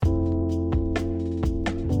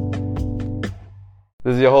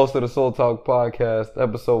This is your host of the Soul Talk Podcast,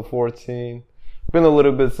 episode 14. Been a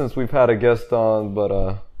little bit since we've had a guest on,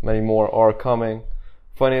 but many more are coming.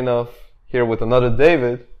 Funny enough, here with another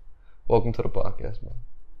David. Welcome to the podcast, man.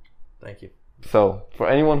 Thank you. So, for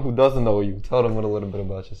anyone who doesn't know you, tell them a little bit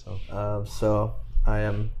about yourself. So, I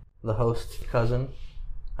am the host cousin.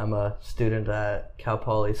 I'm a student at Cal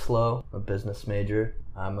Poly SLO, a business major.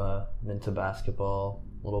 I'm into basketball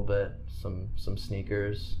a little bit, some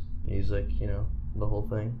sneakers, music, the whole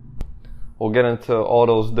thing. We'll get into all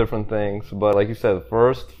those different things, but like you said,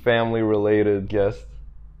 first family-related guest,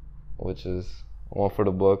 which is one for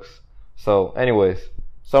the books. So, anyways,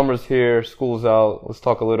 summer's here, school's out. Let's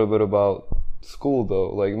talk a little bit about school, though.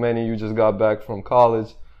 Like, many of you just got back from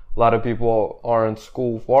college. A lot of people are in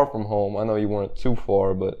school far from home. I know you weren't too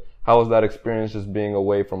far, but how was that experience just being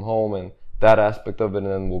away from home and that aspect of it? And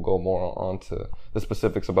then we'll go more on to the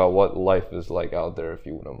specifics about what life is like out there, if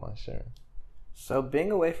you wouldn't mind sharing. So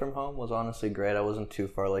being away from home was honestly great. I wasn't too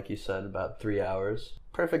far, like you said, about 3 hours.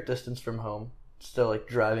 Perfect distance from home. Still like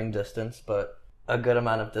driving distance, but a good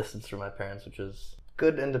amount of distance from my parents, which is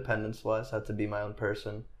good independence-wise. Had to be my own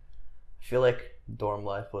person. I feel like dorm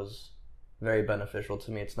life was very beneficial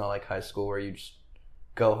to me. It's not like high school where you just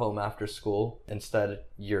go home after school. Instead,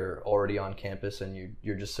 you're already on campus and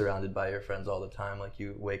you're just surrounded by your friends all the time. Like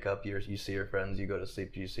you wake up, you see your friends, you go to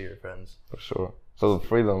sleep, you see your friends. For sure. So the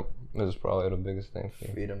freedom is probably the biggest thing for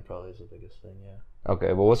you. Freedom probably is the biggest thing, yeah. Okay,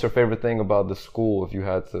 but what's your favorite thing about the school if you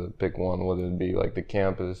had to pick one, whether it be like the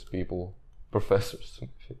campus, people, professors?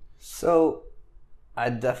 So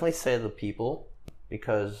I'd definitely say the people,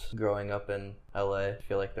 because growing up in LA, I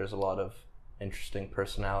feel like there's a lot of interesting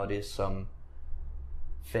personalities, some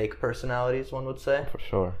fake personalities, one would say. For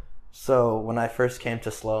sure. So when I first came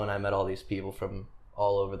to SLO and I met all these people from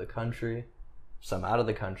all over the country, some out of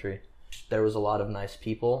the country, there was a lot of nice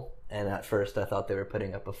people, and at first I thought they were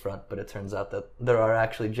putting up a front, but it turns out that there are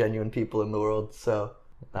actually genuine people in the world, so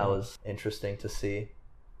that was interesting to see.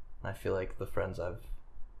 I feel like the friends I've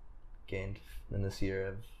gained in this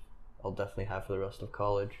year I'll definitely have for the rest of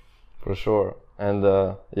college. For sure. And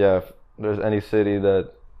if there's any city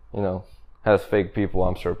that, has fake people,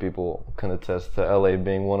 I'm sure people can attest to LA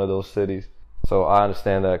being one of those cities. So I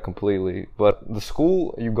understand that completely. But the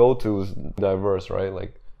school you go to is diverse, right?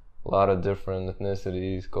 Like a lot of different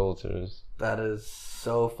ethnicities, cultures. That is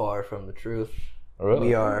so far from the truth. Really?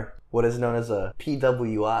 We are what is known as a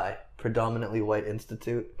PWI, predominantly white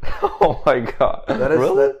institute. Oh my God.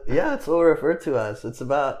 Really? Yeah, it's what we're referred to as. It's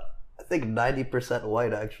about, I think, 90%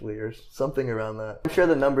 white actually, or something around that. I'm sure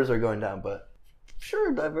the numbers are going down, but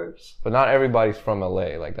sure, diverse. But not everybody's from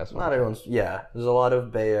LA, like that's what not everyone's. Yeah, there's a lot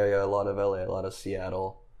of Bay Area, a lot of LA, a lot of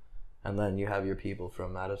Seattle, and then you have your people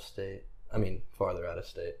from out of state. I mean, farther out of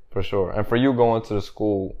state. For sure. And for you going to the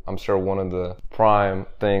school, I'm sure one of the prime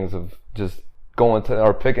things of just going to,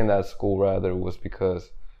 or picking that school rather, was because,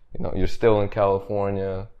 you're still in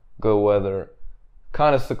California, good weather,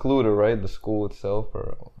 kind of secluded, right? The school itself,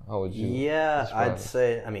 or how would you describe I'd it?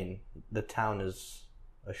 say, the town is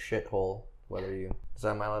a shithole.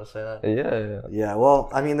 Am I allowed to say that? Yeah. Yeah, well,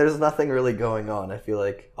 there's nothing really going on. I feel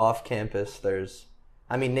like off campus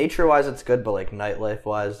nature-wise it's good, but like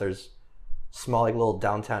nightlife-wise there's small like little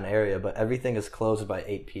downtown area, but everything is closed by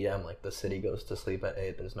 8 p.m. Like the city goes to sleep at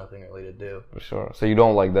 8. There's nothing really to do. For sure. So you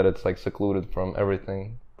don't like that it's like secluded from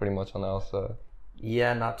everything pretty much on the outside?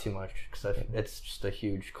 Yeah, not too much, because it's just a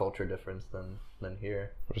huge culture difference than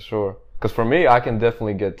here. For sure. Because for me, I can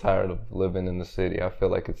definitely get tired of living in the city. I feel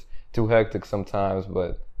like it's too hectic sometimes,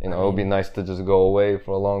 but it would be nice to just go away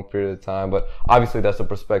for a long period of time. But obviously that's a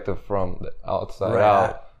perspective from the outside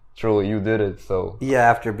out. Truly, you did it, so... Yeah,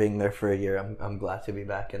 after being there for a year, I'm glad to be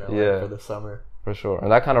back in LA for the summer. For sure.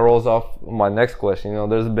 And that kind of rolls off my next question.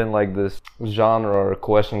 There's been like this genre or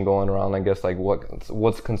question going around, I guess, like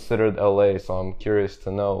what's considered LA. So I'm curious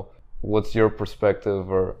to know, what's your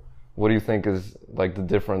perspective, or what do you think is like the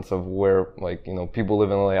difference of where, like, people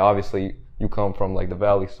live in LA? Obviously, you come from like the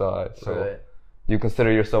Valley side. So do you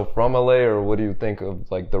consider yourself from LA, or what do you think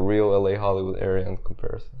of like the real LA Hollywood area in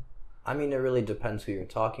comparison? It really depends who you're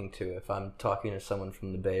talking to. If I'm talking to someone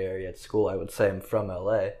from the Bay Area at school, I would say I'm from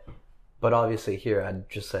LA. But obviously here, I'd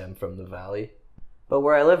just say I'm from the Valley. But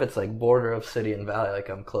where I live, it's like border of city and valley. Like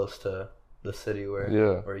I'm close to the city where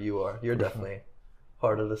you are. You're definitely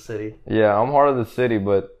part of the city. Yeah, I'm part of the city,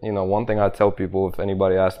 but one thing I tell people if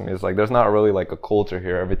anybody asks me is like there's not really like a culture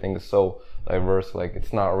here. Everything is so diverse. Like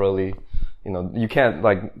it's not really, you can't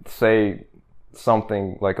like say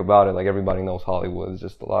something like about it. Like everybody knows Hollywood. It's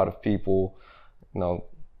just a lot of people,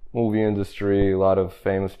 movie industry, a lot of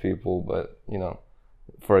famous people, but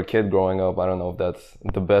for a kid growing up, I don't know if that's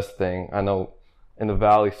the best thing. I know in the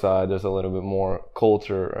Valley side, there's a little bit more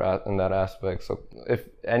culture in that aspect. So if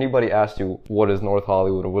anybody asked you, what is North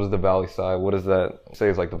Hollywood or what is the Valley side, what does that say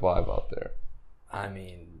is like the vibe out there? I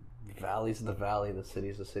mean, the Valley's the Valley, the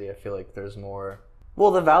city's the city. I feel like there's more...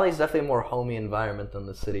 Well, the Valley's definitely a more homey environment than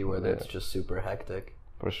the city where it's just super hectic.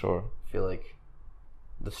 For sure. I feel like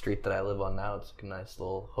the street that I live on now, it's like a nice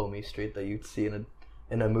little homey street that you'd see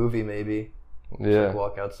in a movie maybe. Yeah. Like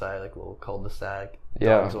walk outside, like a little cul-de-sac.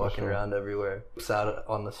 Yeah, Dogs walking around everywhere. It's out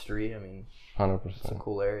on the street. I mean, 100%. It's a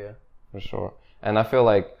cool area. For sure. And I feel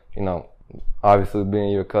like, obviously being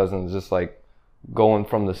your cousin, just like going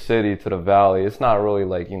from the city to the Valley, it's not really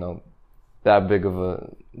like, that big of a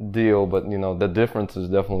deal, but, the difference is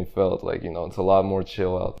definitely felt. Like, it's a lot more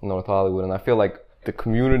chill out in North Hollywood. And I feel like the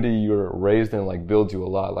community you're raised in, like, builds you a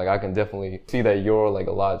lot. Like, I can definitely see that you're, like,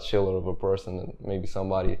 a lot chiller of a person than maybe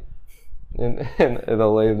somebody in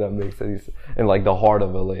LA that makes it in like the heart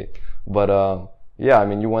of LA. But yeah, I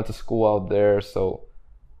mean, you went to school out there, so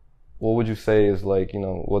what would you say is like,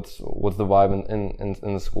 what's the vibe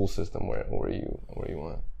in the school system where you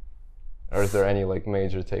went? Or is there any like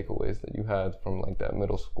major takeaways that you had from like that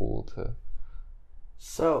middle school to?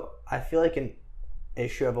 So I feel like an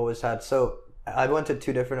issue I've always had. So I went to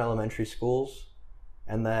 2 different elementary schools,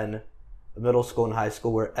 and then middle school and high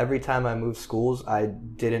school, where every time I moved schools, I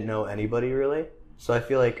didn't know anybody really. So I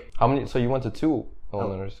feel like... How many? So you went to 2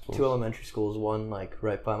 elementary schools? 2 elementary schools, one like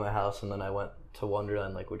right by my house, and then I went to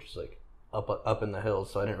Wonderland, like, which is like up in the hills,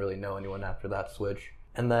 so I didn't really know anyone after that switch.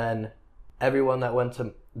 And then everyone that went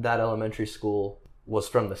to that elementary school was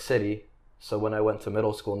from the city, so when I went to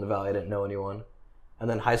middle school in the Valley, I didn't know anyone. And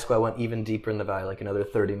then high school, I went even deeper in the Valley, like another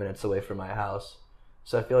 30 minutes away from my house.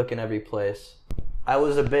 So I feel like in every place, I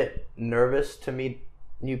was a bit nervous to meet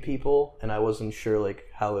new people, and I wasn't sure like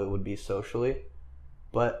how it would be socially.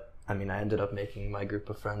 But I mean, I ended up making my group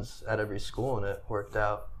of friends at every school, and it worked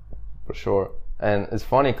out. For sure. And it's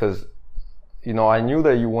funny because, I knew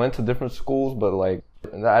that you went to different schools, but like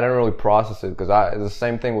I didn't really process it because it's the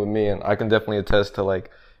same thing with me, and I can definitely attest to like,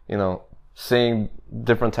 seeing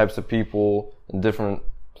different types of people in different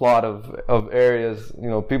plot of areas.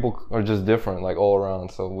 People are just different like all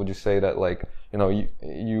around. So would you say that like,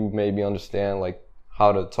 you maybe understand like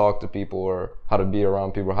how to talk to people or how to be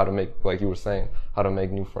around people, how to make, like you were saying, how to make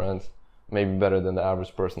new friends, maybe better than the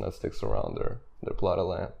average person that sticks around their plot of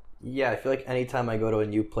land? Yeah, I feel like anytime I go to a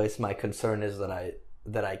new place, my concern is that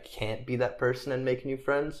I can't be that person and make new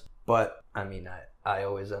friends. But I mean, I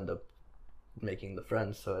always end up making the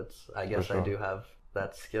friends, so I guess I do have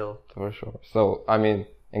that skill. For sure. So I mean,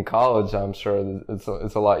 in college, I'm sure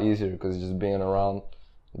it's a lot easier because just being around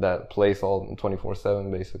that place all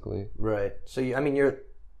 24/7 basically. Right. So you're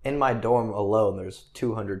in my dorm alone. There's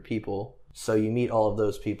 200 people, so you meet all of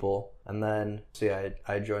those people, and then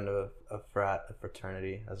I joined a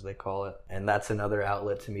fraternity as they call it, and that's another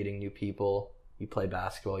outlet to meeting new people. You play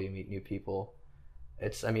basketball, you meet new people.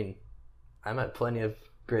 I met plenty of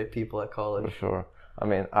great people at college. For sure. I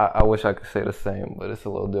mean, I wish I could say the same, but it's a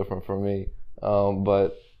little different for me.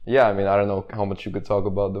 But yeah, I mean, I don't know how much you could talk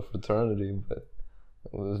about the fraternity, but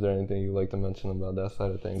is there anything you'd like to mention about that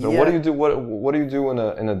side of things? Or what do you do? What do you do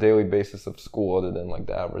in a daily basis of school other than like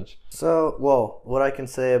the average? So, well, what I can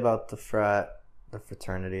say about the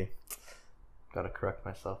fraternity, gotta correct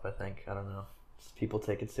myself. I think I don't know. People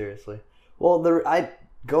take it seriously. Well,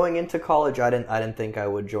 going into college, I didn't think I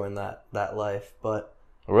would join that life, but.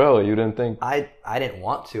 Really? You didn't think? I didn't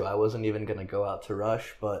want to. I wasn't even going to go out to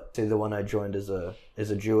Rush, but the one I joined is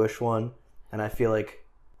a Jewish one, and I feel like,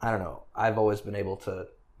 I don't know, I've always been able to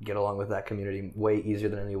get along with that community way easier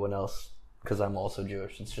than anyone else because I'm also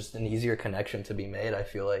Jewish. It's just an easier connection to be made, I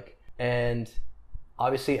feel like. And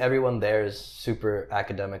obviously everyone there is super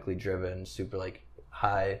academically driven, super like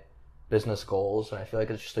high business goals, and I feel like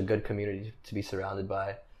it's just a good community to be surrounded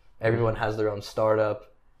by. Everyone has their own startup.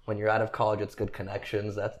 When you're out of college, it's good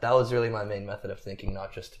connections. That was really my main method of thinking,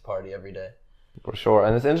 not just to party every day. For sure.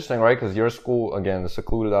 And it's interesting, right? Because your school, again, is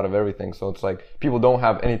secluded out of everything. So it's like people don't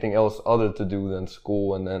have anything else other to do than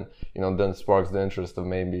school. And then, then sparks the interest of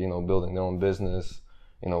maybe, building their own business,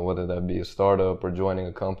 whether that be a startup or joining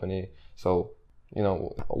a company. So,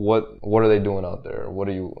 what are they doing out there? What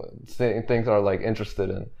are you things are like interested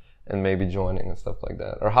in and maybe joining and stuff like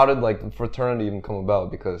that? Or how did like the fraternity even come about?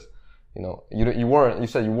 Because you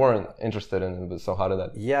said you weren't interested in it, but so how did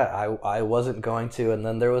that? Yeah, I wasn't going to, and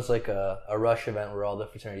then there was like a Rush event where all the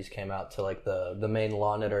fraternities came out to like the main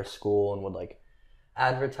lawn at our school and would like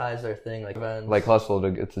advertise their thing, like events. Like hustle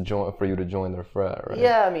to join for you to join their frat, right?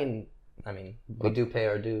 Yeah, I mean, I mean, we do pay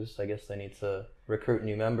our dues. I guess they need to recruit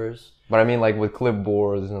new members. But I mean, like with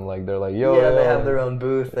clipboards and like they're like, yo. Yeah, they have their own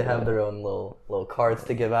booth. They have their own little cards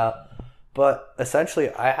to give out. But essentially,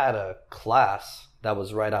 I had a class that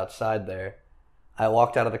was right outside there. I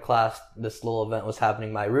walked out of the class. This little event was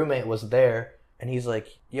happening. My roommate was there, and he's like,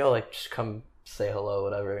 yo, like, just come say hello,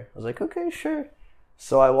 whatever. I was like, okay, sure.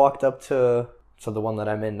 So I walked up to the one that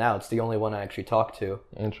I'm in now. It's the only one I actually talked to.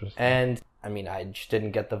 Interesting. And, I mean, I just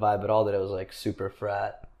didn't get the vibe at all that it was, like, super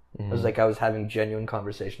frat. It was like I was having genuine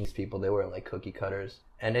conversations with people. They weren't, like, cookie cutters.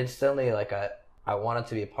 And instantly, like, I wanted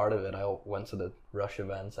to be a part of it. I went to the Rush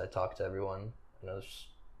events. I talked to everyone. And it was,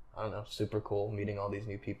 I don't know, super cool meeting all these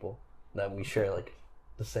new people that we share, like,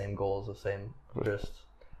 the same goals, the same interests.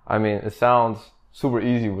 I mean, it sounds super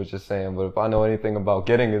easy what you're saying, but if I know anything about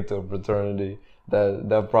getting into a fraternity,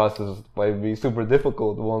 that process might be super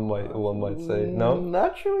difficult. One might say, no.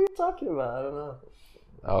 Not sure what you're talking about. I don't know.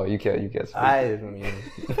 Oh, you can't speak. I mean,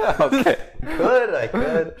 Okay. I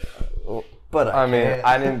could, but I mean, can't.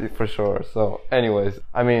 I didn't for sure. So, anyways,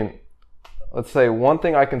 I mean, let's say one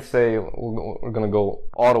thing I can say. We're gonna go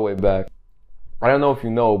all the way back. I don't know if you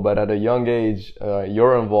know, but at a young age,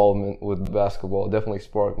 your involvement with basketball definitely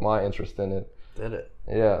sparked my interest in it. Did it?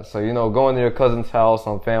 Yeah, so, going to your cousin's house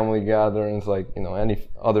on family gatherings, like, any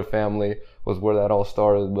other family was where that all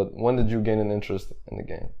started. But when did you gain an interest in the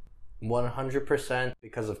game? 100%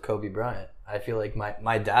 because of Kobe Bryant. I feel like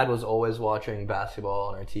my dad was always watching basketball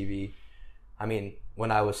on our TV. I mean, when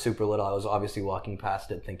I was super little, I was obviously walking past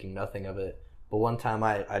it thinking nothing of it. But one time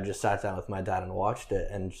I just sat down with my dad and watched it,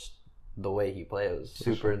 and just the way he played was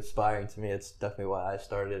super inspiring to me. It's definitely why I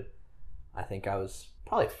started. I think I was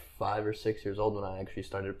probably 5 or 6 years old when I actually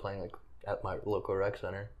started playing, like, at my local rec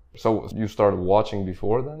center. So you started watching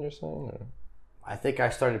before then, you're saying? Or? I think I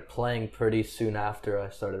started playing pretty soon after I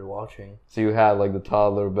started watching. So you had like the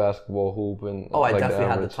toddler basketball hoop and I like definitely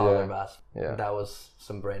average, had the toddler basketball. Yeah. That was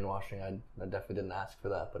some brainwashing. I definitely didn't ask for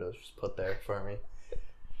that, but it was just put there for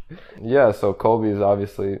me. Yeah, so Kobe is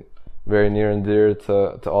obviously very near and dear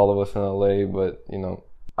to all of us in LA, but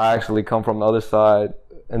I actually come from the other side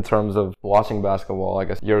in terms of watching basketball. I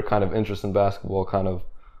guess your kind of interest in basketball kind of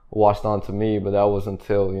washed onto me, but that was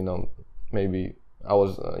until, maybe I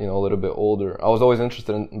was, a little bit older. I was always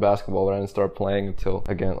interested in basketball, but I didn't start playing until,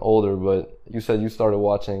 again, older. But you said you started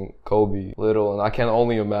watching Kobe little, and I can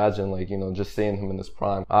only imagine, like, just seeing him in his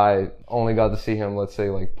prime. I only got to see him, let's say,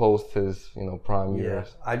 like, post his, prime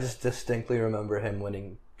years. I just distinctly remember him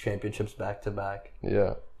winning championships back to back.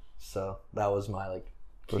 Yeah. So that was my, like,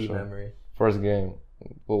 key memory. First game.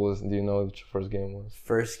 Do you know what your first game was?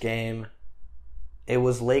 First game, it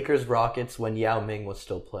was Lakers-Rockets when Yao Ming was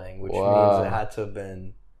still playing, which means it had to have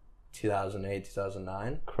been 2008,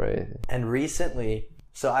 2009. Crazy. And recently,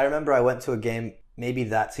 so I remember I went to a game maybe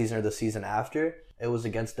that season or the season after. It was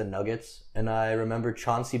against the Nuggets, and I remember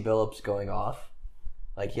Chauncey Billups going off.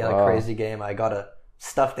 Like, he had a crazy game. I got a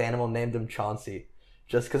stuffed animal, named him Chauncey,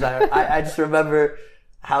 just because I just remember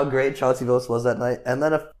how great Chauncey Billups was that night. And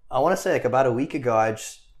then I want to say, like, about a week ago, I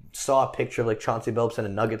just saw a picture of, like, Chauncey Billups in a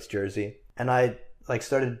Nuggets jersey, and I like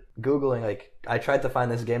started Googling, like, I tried to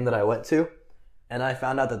find this game that I went to, and I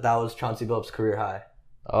found out that was Chauncey Billups' career high.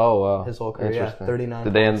 Oh, wow. His whole career, 39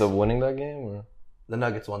 Did they end up winning that game? Or? The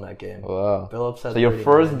Nuggets won that game. Wow. Billups had so your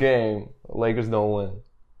first game, Lakers don't win.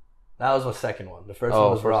 That was my second one. The first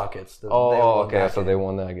one was Rockets. Okay, so they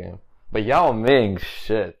won that game. But Yao Ming,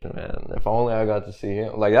 shit, man. If only I got to see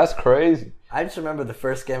him. Like, that's crazy. I just remember the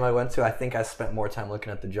first game I went to, I think I spent more time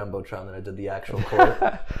looking at the Jumbotron than I did the actual court.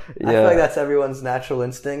 I feel like that's everyone's natural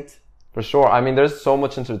instinct. For sure. I mean, there's so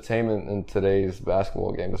much entertainment in today's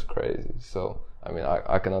basketball game. It's crazy. So, I mean,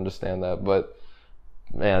 I can understand that. But,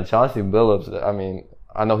 man, Chauncey Billups, I mean,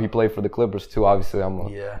 I know he played for the Clippers, too. Obviously,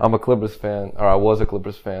 I'm a Clippers fan, or I was a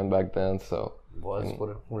Clippers fan back then, so. What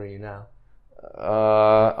are you now?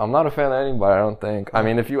 I'm not a fan of anybody, I don't think. I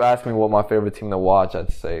mean, if you ask me what my favorite team to watch,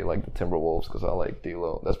 I'd say, like, the Timberwolves, because I like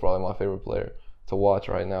D'Lo. That's probably my favorite player to watch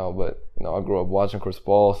right now. But, I grew up watching Chris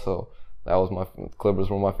Paul, so that was Clippers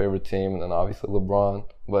were my favorite team, and then obviously LeBron.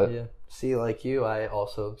 But yeah. See, like you, I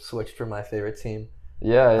also switched for my favorite team.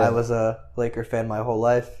 Yeah. I was a Laker fan my whole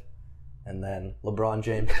life, and then LeBron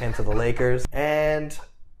James came to the Lakers, and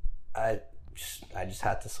I just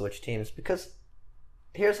had to switch teams because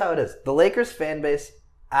here's how it is. The Lakers fan base,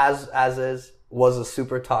 as is, was a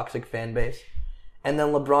super toxic fan base. And then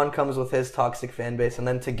LeBron comes with his toxic fan base, and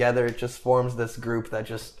then together it just forms this group that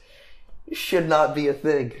just should not be a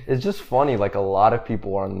thing. It's just funny, like, a lot of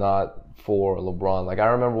people are not for LeBron. Like, I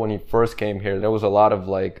remember when he first came here, there was a lot of,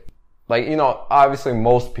 like, obviously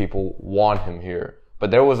most people want him here.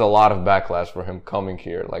 But there was a lot of backlash for him coming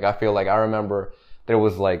here. Like, I feel like I remember there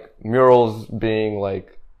was like murals being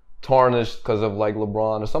like tarnished because of like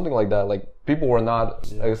LeBron or something like that. Like, people were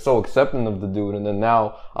not like, so accepting of the dude. And then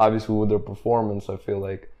now, obviously, with their performance, I feel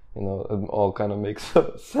like, you know, it all kind of makes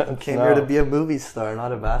sense. Came now. Here to be a movie star,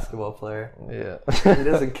 not a basketball player. Yeah. He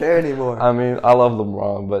doesn't care anymore. I mean, I love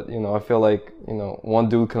LeBron, but, you know, I feel like, you know, one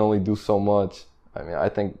dude can only do so much. I mean, I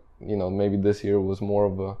think, you know, maybe this year was more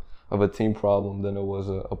of a team problem than it was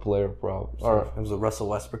a player problem. Or it was a Russell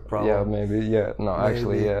Westbrook problem. Yeah, maybe. Yeah. No, maybe.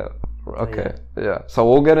 Actually, yeah. Okay. Yeah. So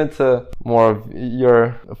we'll get into more of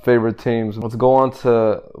your favorite teams. Let's go on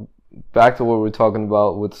to back to what we were talking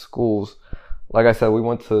about with schools. Like I said, we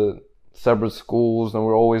went to separate schools and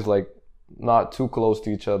we're always like not too close to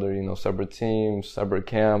each other, you know, separate teams, separate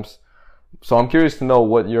camps. So I'm curious to know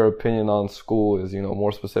what your opinion on school is, you know,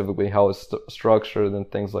 more specifically how it's structured and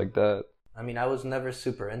things like that. I mean, I was never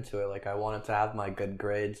super into it. Like, I wanted to have my good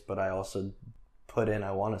grades, but I also put in,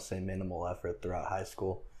 I want to say, minimal effort throughout high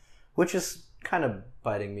school, which is kind of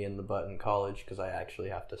biting me in the butt in college because I actually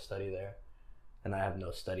have to study there and I have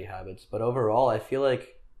no study habits. But overall, I feel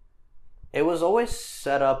like it was always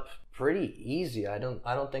set up pretty easy. I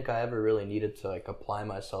don't think I ever really needed to like apply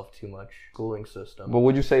myself too much schooling system. But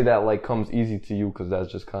would you say that like comes easy to you because that's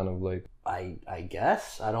just kind of like I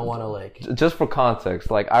guess I don't want to like just for context.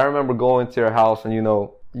 Like I remember going to your house and you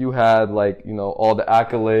know you had like you know all the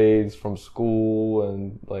accolades from school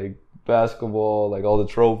and like basketball, like all the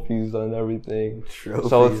trophies and everything. Trophies.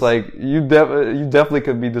 So it's like you definitely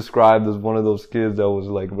could be described as one of those kids that was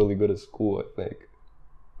like really good at school, I think.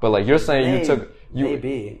 But like you're saying,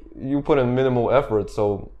 you put in minimal effort,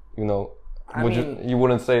 so you know, you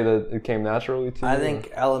wouldn't say that it came naturally to you? I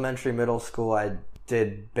think elementary, middle school, I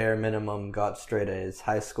did bare minimum, got straight A's.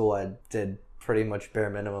 High school, I did pretty much bare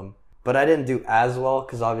minimum, but I didn't do as well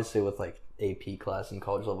because obviously with like AP class and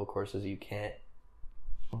college level courses, you can't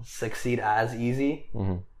succeed as easy.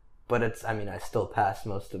 Mm-hmm. But I still passed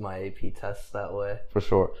most of my AP tests that way. For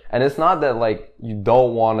sure. And it's not that like you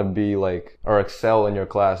don't want to be like or excel in your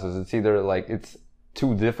classes. It's either like it's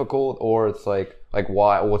too difficult or it's like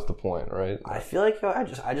why? What's the point, right? I feel like I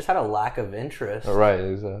just had a lack of interest. Right,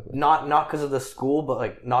 exactly. Not because of the school, but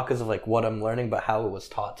like not because of like what I'm learning, but how it was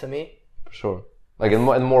taught to me. For sure. Like in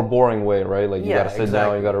a more boring way, right? Like you gotta sit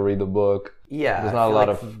down, you gotta read the book. Yeah. There's not a lot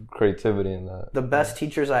of creativity in that. The best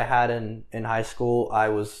teachers I had in high school, I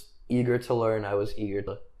was eager to learn. I was eager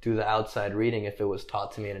to do the outside reading if it was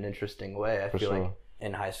taught to me in an interesting way. I feel like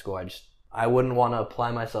in high school, I wouldn't want to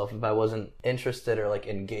apply myself if I wasn't interested or like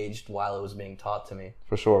engaged while it was being taught to me.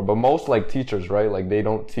 For sure. But most like teachers, right? Like they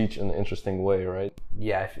don't teach in an interesting way, right?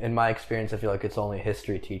 Yeah. In my experience, I feel like it's only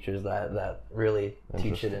history teachers that really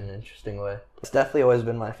teach it in an interesting way. It's definitely always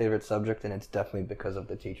been my favorite subject, and it's definitely because of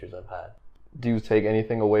the teachers I've had. Do you take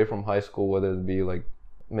anything away from high school, whether it be like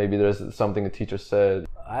maybe there's something a teacher said?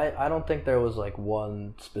 I don't think there was like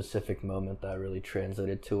one specific moment that really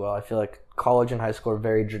translated too well. I feel like college and high school are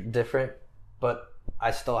very different, but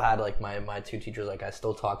I still had like my two teachers. Like I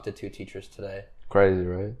still talk to two teachers today. Crazy,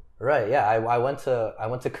 right? Right. Yeah. I went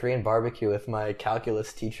to Korean barbecue with my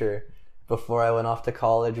calculus teacher before I went off to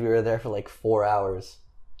college. We were there for like 4 hours.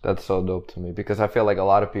 That's so dope to me because I feel like a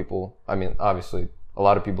lot of people, I mean, obviously a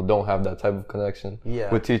lot of people don't have that type of connection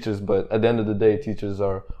with teachers, but at the end of the day, teachers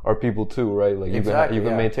are people too, right? Like you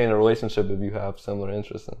can maintain a relationship if you have similar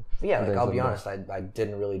interests. Like I'll be honest, I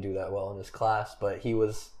didn't really do that well in this class, but he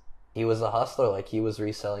was a hustler. Like he was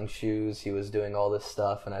reselling shoes, he was doing all this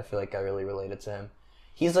stuff, and I feel like I really related to him.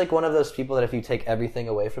 He's like one of those people that if you take everything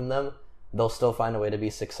away from them, they'll still find a way to be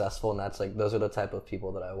successful, and that's like those are the type of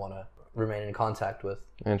people that I want to remain in contact with.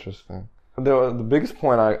 Interesting. The biggest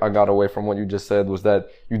point I got away from what you just said was that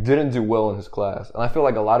you didn't do well in his class. And I feel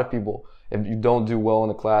like a lot of people, if you don't do well in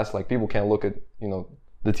the class, like people can't look at, you know,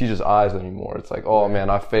 the teacher's eyes anymore. It's like, oh man,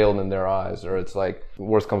 I failed in their eyes. Or it's like,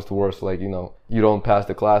 worst comes to worst, like, you know, you don't pass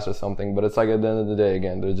the class or something. But it's like at the end of the day,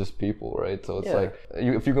 again, they're just people, right? So it's like,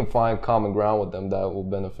 if you can find common ground with them, that will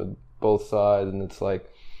benefit both sides. And it's like,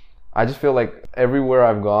 I just feel like everywhere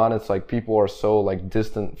I've gone, it's like people are so like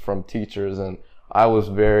distant from teachers, and I was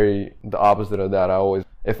very the opposite of that. I always,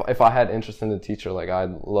 if I had interest in the teacher, like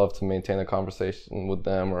I'd love to maintain a conversation with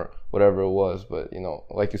them or whatever it was. But you know,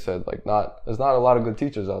 like you said, like there's not a lot of good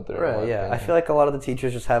teachers out there. Right? Yeah, opinion. I feel like a lot of the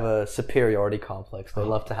teachers just have a superiority complex. They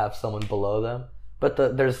love to have someone below them. But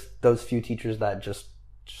there's those few teachers that just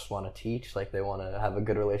want to teach. Like they want to have a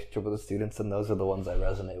good relationship with the students, and those are the ones I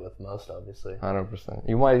resonate with most, obviously. 100%.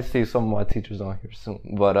 You might see some of my teachers on here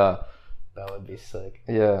soon, but that would be sick.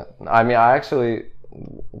 Yeah. I mean,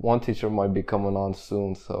 one teacher might be coming on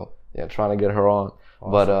soon, so yeah, trying to get her on.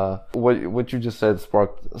 Awesome. But what you just said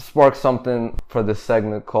sparked something for this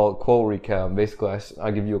segment called Quote Recap. Basically, I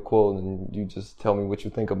give you a quote and you just tell me what you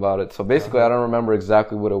think about it. So basically, I don't remember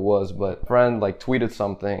exactly what it was, but a friend like tweeted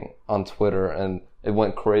something on Twitter and it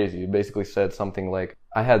went crazy. It basically said something like,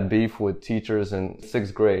 I had beef with teachers in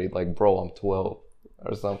 6th grade. Like, bro, I'm 12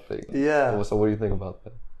 or something. Yeah. So what do you think about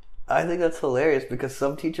that? I think that's hilarious because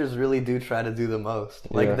some teachers really do try to do the most.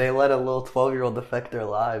 Like, they let a little 12-year-old affect their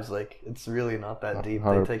lives. Like, it's really not that deep.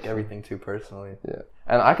 100%. They take everything too personally. Yeah.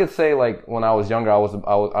 And I could say, like, when I was younger, I was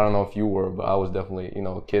I don't know if you were, but I was definitely,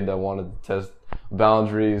 a kid that wanted to test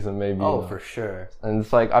boundaries and maybe... Oh, for sure. And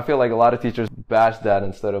it's like, I feel like a lot of teachers bash that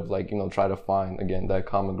instead of, like, try to find, again, that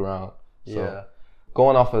common ground. So, yeah.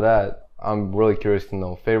 Going off of that, I'm really curious to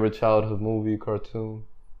know, favorite childhood movie, cartoon?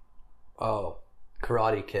 Oh,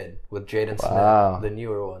 Karate Kid with Jaden Wow. Smith, the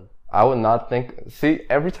newer one. I would not think... See,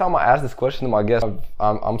 every time I ask this question to my guest,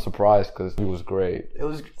 I'm surprised because it was great. It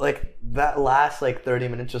was, like, that last, 30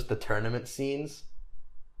 minutes, just the tournament scenes,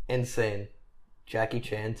 insane. Jackie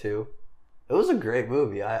Chan, too. It was a great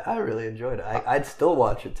movie. I really enjoyed it. I'd still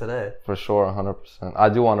watch it today. For sure, 100%. I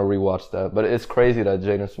do want to rewatch that. But it's crazy that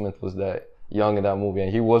Jaden Smith was that young in that movie.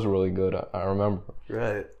 And he was really good, I remember.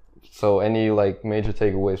 Right. So any, major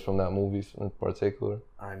takeaways from that movie in particular?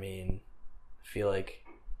 I mean, I feel like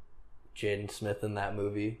Jaden Smith in that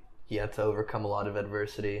movie, he had to overcome a lot of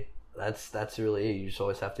adversity. That's really it. You just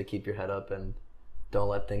always have to keep your head up and don't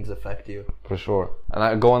let things affect you. For sure.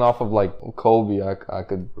 And going off of Kobe, I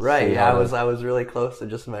could right. Yeah, I was really close to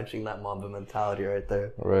just mentioning that Mamba mentality right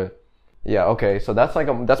there. Right. Yeah. Okay. So that's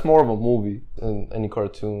that's more of a movie than any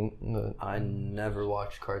cartoon. I never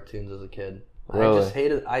watched cartoons as a kid. Really? I just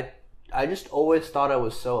hated. I just always thought I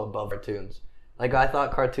was so above cartoons. Like, I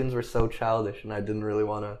thought cartoons were so childish, and I didn't really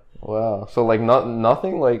want to. Wow. So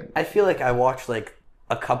nothing I feel like I watched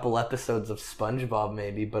a couple episodes of SpongeBob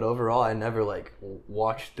maybe, but overall I never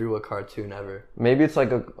watched through a cartoon ever. Maybe it's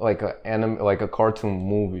like a cartoon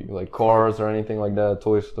movie, like Cars or anything like that,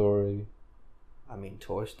 Toy Story. I mean,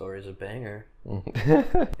 Toy Story is a banger.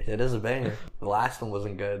 It is a banger. The last one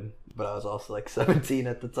wasn't good, but I was also 17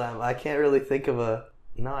 at the time. I can't really think of a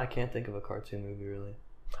cartoon movie really.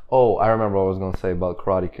 Oh, I remember what I was gonna say about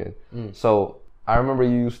Karate Kid. So I remember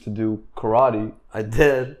you used to do karate. I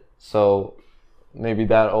did. So maybe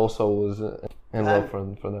that also was in love for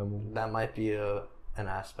that movie. That might be an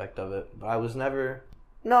aspect of it, but I was never.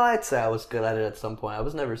 No, I'd say I was good at it at some point. I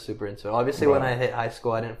was never super into it. Obviously, when I hit high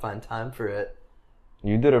school, I didn't find time for it.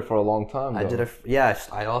 You did it for a long time, though. I did it. Yeah,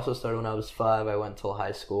 I also started when I was 5. I went till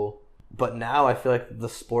high school. But now I feel like the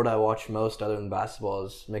sport I watch most, other than basketball,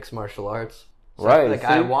 is mixed martial arts. So right.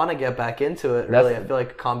 I want to get back into it. Really, I feel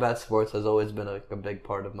like combat sports has always been a big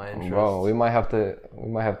part of my interest. Bro, we might have to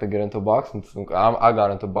get into boxing soon. I got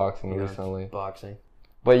into boxing recently. Boxing.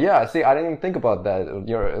 But yeah, see, I didn't even think about that.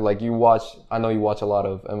 I know you watch a lot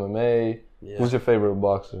of MMA. Yeah. Who's your favorite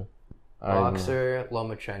boxer? Boxer,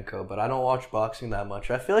 Lomachenko, but I don't watch boxing that much.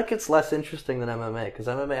 I feel like it's less interesting than MMA because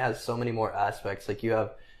MMA has so many more aspects. Like you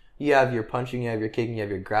have your punching, you have your kicking, you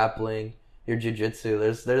have your grappling, your jiu-jitsu.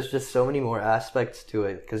 There's just so many more aspects to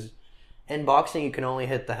it because in boxing you can only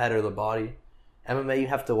hit the head or the body. MMA you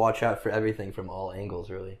have to watch out for everything from all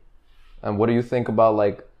angles, really. And what do you think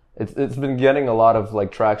about it's been getting a lot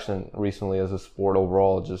of traction recently as a sport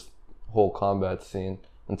overall, just whole combat scene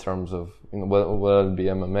in terms of whether it be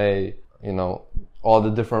MMA, all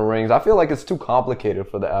the different rings. I feel like it's too complicated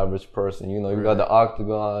for the average person. You got the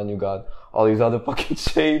octagon, you got all these other fucking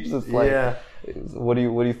shapes. It's what do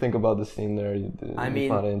you think about the scene there? You find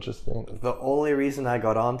it interesting? The only reason I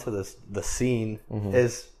got onto the scene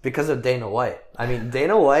is because of Dana White. I mean,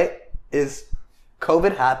 Dana White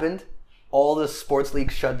COVID happened, all the sports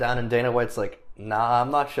leagues shut down, and Dana White's like, nah,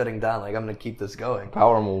 I'm not shutting down. I'm gonna keep this going.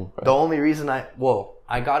 Power move. Right? The only reason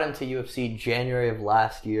I got into UFC January of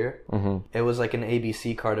last year. It was like an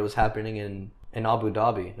ABC card. It was happening in Abu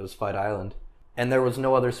Dhabi. It was Fight Island. And there was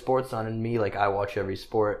no other sports on, and I watch every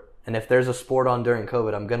sport. And if there's a sport on during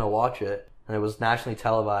COVID, I'm going to watch it. And it was nationally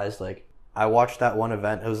televised. I watched that one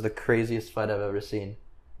event. It was the craziest fight I've ever seen.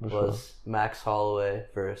 It was Max Holloway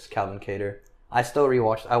versus Calvin Kattar.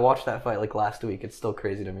 I watched that fight last week. It's still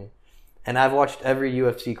crazy to me. And I've watched every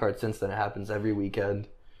UFC card since then. It happens every weekend.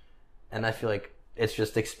 And I feel like it's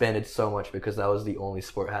just expanded so much because that was the only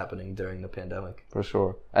sport happening during the pandemic. For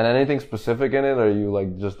sure. And anything specific in it? Or are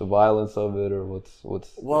you just the violence of it, or what's?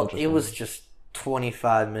 Well, it was just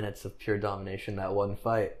 25 minutes of pure domination, that one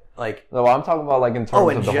fight. No, I'm talking about in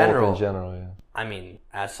terms of the general. whole in general. Yeah. I mean,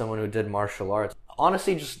 as someone who did martial arts,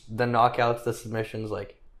 honestly, just the knockouts, the submissions,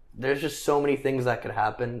 there's just so many things that could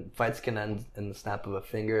happen. Fights can end in the snap of a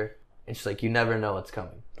finger. It's just like you never know what's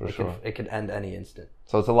coming. For sure. It could end any instant.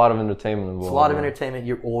 So it's a lot of entertainment involved. It's a lot of entertainment.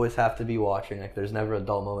 You always have to be watching. Like there's never a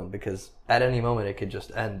dull moment because at any moment it could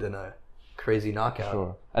just end in a crazy knockout.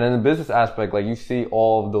 Sure. And in the business aspect, like you see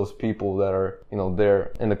all of those people that are, you know,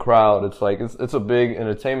 there in the crowd. It's like it's a big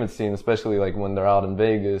entertainment scene, especially like when they're out in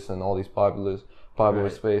Vegas and all these popular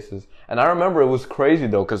Right. spaces. And I remember it was crazy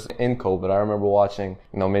though, because in COVID, I remember watching,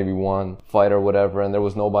 you know, maybe one fight or whatever, and there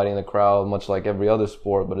was nobody in the crowd, much like every other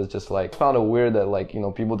sport. But it's just like, I found it weird that like, you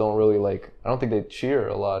know, people don't really like, I don't think they cheer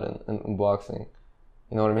a lot in boxing.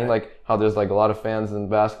 You know what I mean? Right. Like how there's like a lot of fans in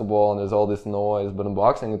basketball and there's all this noise, but in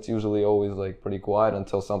boxing it's usually always like pretty quiet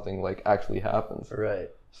until something like actually happens. Right.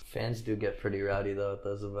 Fans do get pretty rowdy though at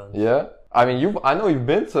those events. Yeah? I mean, I know you've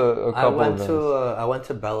been to a couple events. I went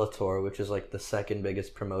to Bellator, which is like the second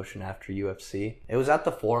biggest promotion after UFC. It was at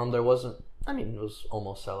the Forum. It was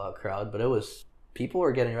almost sellout crowd, but people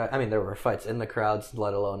were getting right. I mean, there were fights in the crowds,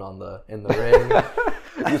 let alone in the ring.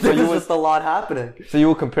 There was just a lot happening. So you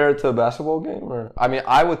would compare it to a basketball game? Or I mean,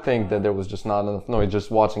 I would think that there was just not enough noise just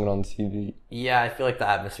watching it on TV. Yeah, I feel like the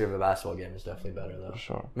atmosphere of a basketball game is definitely better though. For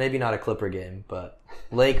sure. Maybe not a Clipper game, but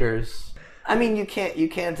Lakers. I mean, you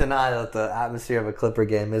can't deny that the atmosphere of a Clipper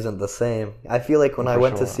game isn't the same. I feel like when I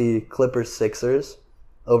went to see Clippers Sixers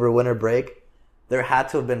over winter break, there had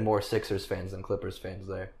to have been more Sixers fans than Clippers fans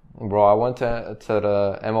there. Bro, I went to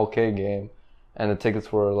the MLK game, and the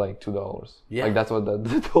tickets were like $2. Yeah. Like that's what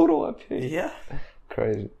the total I paid. Yeah.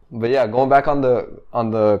 Crazy. But yeah, going back on the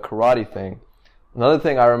karate thing, another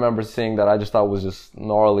thing I remember seeing that I just thought was just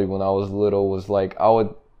gnarly when I was little was like I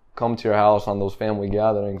would come to your house on those family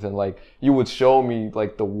gatherings and like you would show me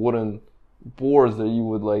like the wooden boards that you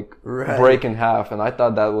would like break in half, and I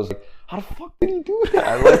thought that was like, how the fuck did he do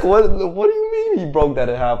that? Like what do you mean he broke that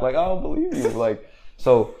in half? Like I don't believe you. Like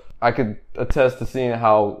so I could attest to seeing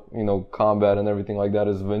how, you know, combat and everything like that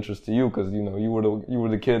is of interest to you because, you know, you were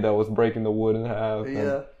the kid that was breaking the wood in half.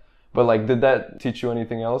 Yeah. But like, did that teach you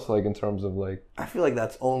anything else, like in terms of like? I feel like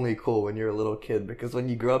that's only cool when you're a little kid because when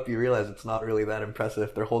you grow up, you realize it's not really that impressive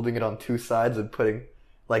if they're holding it on two sides and putting,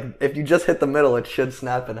 like, if you just hit the middle, it should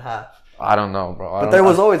snap in half. I don't know, bro. But there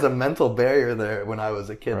was always a mental barrier there when I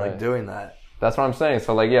was a kid, like doing that. That's what I'm saying.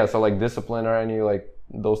 So like, yeah, so like discipline or any like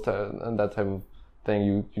that type of thing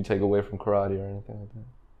you take away from karate or anything like that?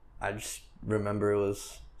 I just remember it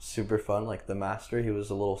was super fun. Like the master, he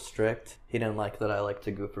was a little strict. He didn't like that I like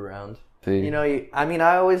to goof around. See? You know,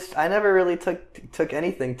 I never really took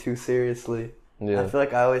anything too seriously. Yeah. I feel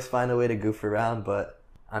like I always find a way to goof around, but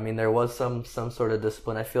I mean, there was some sort of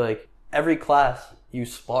discipline. I feel like every class you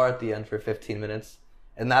spar at the end for 15 minutes,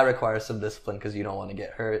 and that requires some discipline because you don't want to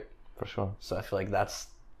get hurt. For sure. So I feel like that's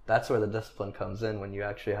where the discipline comes in when you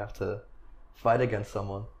actually have to fight against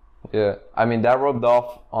someone. Yeah, I mean that rubbed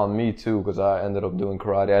off on me too because I ended up doing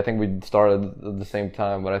karate. I think we started at the same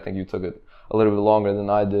time, but I think you took it a little bit longer than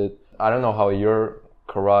I did. I don't know how your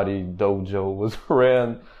karate dojo was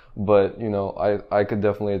ran, but you know, I could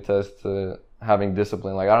definitely attest to having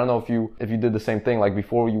discipline. Like I don't know if you did the same thing. Like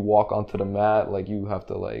before you walk onto the mat, like you have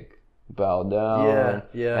to like bow down.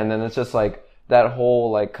 Yeah. And then it's just like that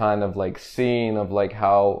whole like kind of like scene of like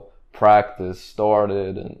how practice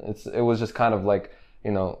started, and it was just kind of like,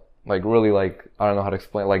 you know, like really like, I don't know how to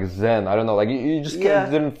explain, like Zen. I don't know, like you just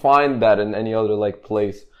didn't find that in any other like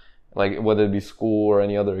place, like whether it be school or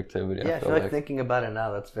any other activity. Yeah, I feel like thinking about it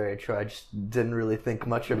now, that's very true. I just didn't really think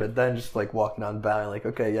much of it then, just like walking on bowing, like,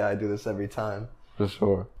 okay, yeah, I do this every time. For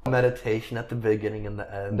sure. Meditation at the beginning and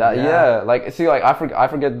the end. Like see, like I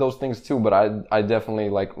forget those things too, but I definitely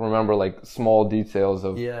like remember like small details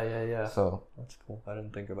of. Yeah. So that's cool. I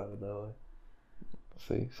didn't think about it that way.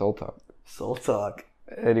 See, soul talk. Soul talk.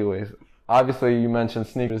 Anyways, obviously you mentioned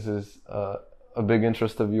sneakers is a big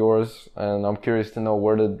interest of yours, and I'm curious to know,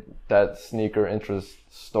 where did that sneaker interest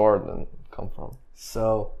start and come from?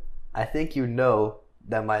 So I think you know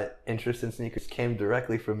that my interest in sneakers came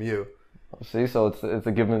directly from you. See, so it's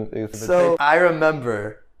a given. So I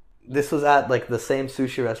remember this was at like the same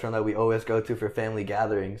sushi restaurant that we always go to for family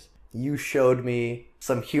gatherings. You showed me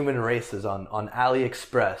some human races on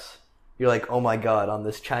AliExpress. You're like, oh my god, on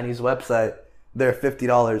this Chinese website, they're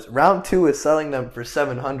 $50. Round 2 is selling them for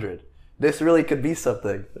 $700. This really could be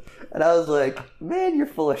something. And I was like, man, you're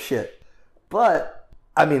full of shit. But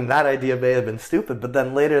I mean, that idea may have been stupid. But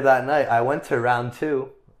then later that night, I went to Round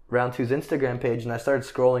 2's Instagram page, and I started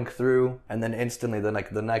scrolling through, and then instantly the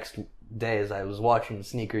next day, as I was watching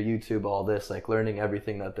sneaker YouTube, all this, like learning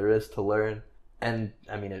everything that there is to learn. And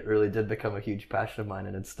I mean, it really did become a huge passion of mine,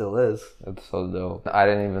 and it still is. It's so dope. I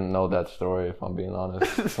didn't even know that story, if I'm being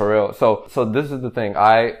honest. For real. So this is the thing.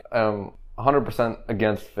 I am 100%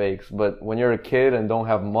 against fakes, but when you're a kid and don't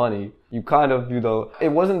have money, you kind of,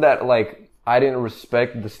 it wasn't that like I didn't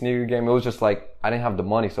respect the sneaker game. It was just like I didn't have the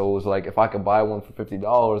money, so it was like if I could buy one for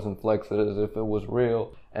 $50 and flex it as if it was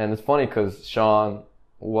real. And it's funny because Sean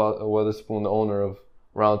Weatherspoon, the owner of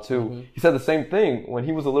Round 2, he said the same thing. When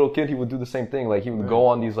he was a little kid, he would do the same thing. Like he would go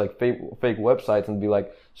on these like fake websites and be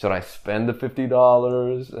like, should I spend the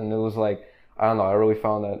 $50? And it was like, I don't know, I really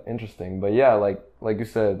found that interesting. But yeah, like you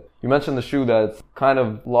said, you mentioned the shoe that's kind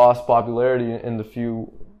of lost popularity in the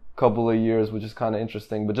couple of years, which is kind of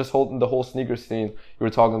interesting. But just holding the whole sneaker scene, you were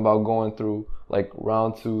talking about going through like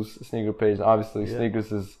Round 2's sneaker page. Obviously,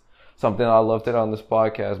 sneakers is something I loved it on this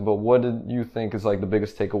podcast. But what did you think is like the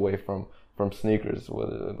biggest takeaway from sneakers?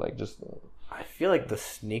 Whether like just I feel like the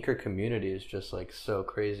sneaker community is just like so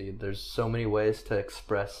crazy. There's so many ways to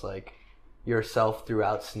express like yourself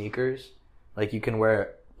throughout sneakers. Like you can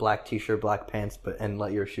wear black t-shirt, black pants, and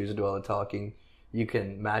let your shoes do all the talking. You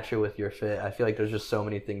can match it with your fit. I feel like there's just so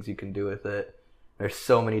many things you can do with it. There's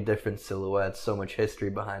so many different silhouettes, so much history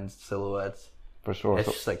behind silhouettes. For sure.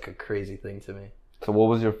 It's just like a crazy thing to me. So what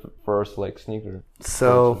was your first like sneaker?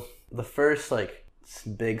 So the first like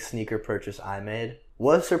big sneaker purchase I made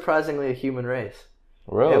was surprisingly a Human Race.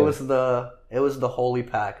 Really? It was the holy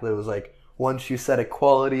pack. There was like one shoe said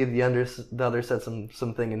equality, the other said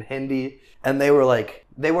something in Hindi, and they weren't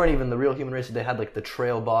even the real Human Race. They had like the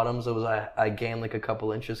trail bottoms. It was I gained like a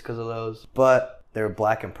couple inches because of those, but they were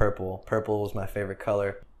black and purple. Purple was my favorite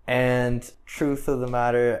color. And truth of the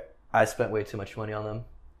matter, I spent way too much money on them.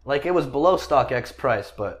 Like it was below StockX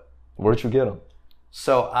price, but where'd you get them?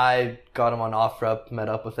 So I got them on OfferUp, met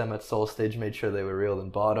up with them at Soul Stage, made sure they were real,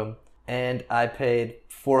 and bought them. And I paid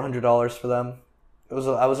 $400 for them.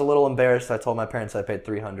 I was a little embarrassed. I told my parents I paid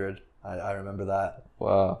 $300. I remember that.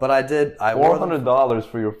 Wow. But I did. $400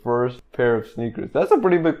 for your first pair of sneakers. That's a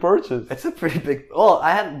pretty big purchase. It's a pretty big. Well,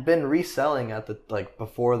 I hadn't been reselling at the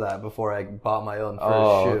before I bought my own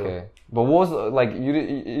first shoe. Okay. But what was like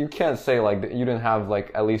you can't say like you didn't have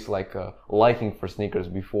like at least like a liking for sneakers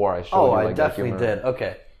before I showed you. I definitely did.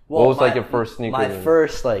 Okay. Well, what was like your first sneaker? My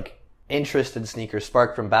first like interest in sneakers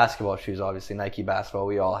sparked from basketball shoes. Obviously, Nike basketball.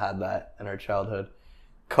 We all had that in our childhood.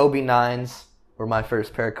 Kobe 9s were my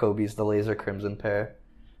first pair of Kobe's, the laser crimson pair.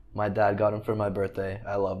 My dad got them for my birthday.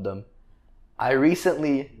 I loved them. I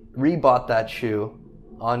recently rebought that shoe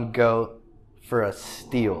on GOAT for a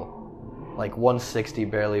steal. Like 160,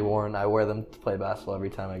 barely worn. I wear them to play basketball every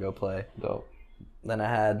time I go play. Dope. Then I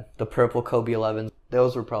had the purple Kobe 11s.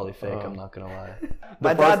 Those were probably fake, I'm not going to lie.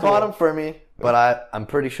 My dad bought them for me, but I'm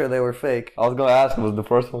pretty sure they were fake. I was going to ask, was the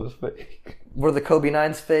first one fake? Were the Kobe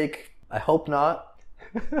 9s fake? I hope not.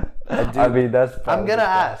 I mean, that's... I'm going to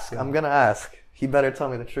ask. I'm going to ask. He better tell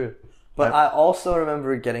me the truth. But I also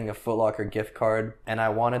remember getting a Foot Locker gift card, and I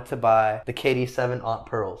wanted to buy the KD7 Aunt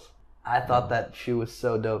Pearls. I thought that shoe was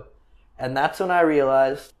so dope. And that's when I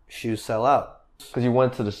realized shoes sell out. Because you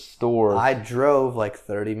went to the store. I drove like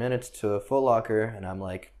 30 minutes to a Foot Locker, and I'm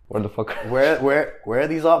like, where the fuck? Where are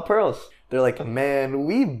these Aunt Pearls? They're like, man,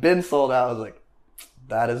 we've been sold out. I was like,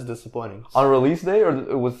 that is disappointing. On release day, or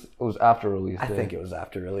it was after release day? I think it was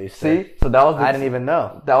after release day. See, so that was I didn't even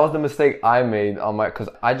know. That was the mistake I made on my, because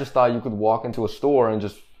I just thought you could walk into a store and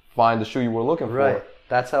just find the shoe you were looking for. Right.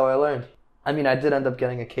 That's how I learned. I mean, I did end up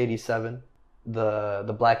getting a KD7,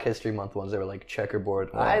 the Black History Month ones. They were like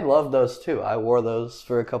checkerboard. Wow. I love those too. I wore those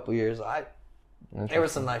for a couple years. There were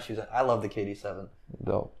some nice shoes. I love the KD7.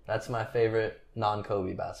 Dope. That's my favorite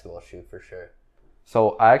non-Kobe basketball shoe for sure.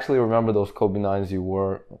 So I actually remember those Kobe 9s you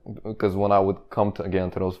wore, because when I would come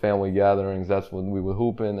to those family gatherings, that's when we would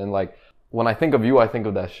hoop in. And like, when I think of you, I think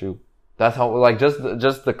of that shoe. That's how, like, just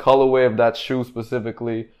the colorway of that shoe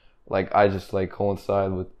specifically, like, I just like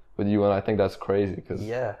coincide with you, and I think that's crazy.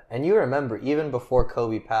 Yeah, and you remember, even before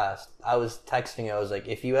Kobe passed, I was texting you, I was like,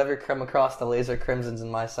 if you ever come across the laser crimsons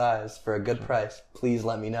in my size for a good price, please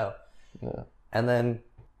let me know. Yeah. And then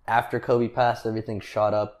after Kobe passed, everything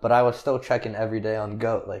shot up, but I was still checking every day on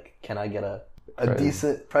GOAT, like, can I get a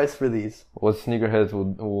decent price for these? What sneakerheads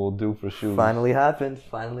will do for shoes. Finally happened.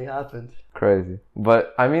 Crazy.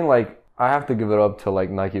 But, I mean, like, I have to give it up to, like,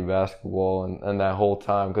 Nike basketball and that whole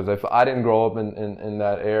time, because if I didn't grow up in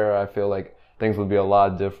that era, I feel like things would be a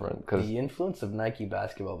lot different. Cause the influence of Nike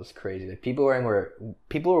basketball was crazy. Like, people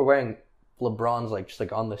were wearing LeBrons, like, just,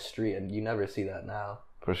 like, on the street, and you never see that now.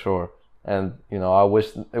 For sure. And, you know, I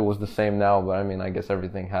wish it was the same now, but I mean, I guess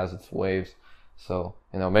everything has its waves. So,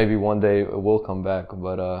 you know, maybe one day it will come back.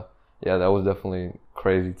 But, yeah, that was definitely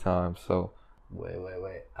crazy time. So,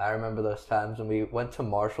 Wait. I remember those times when we went to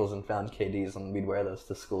Marshall's and found KDs and we'd wear those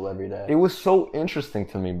to school every day. It was so interesting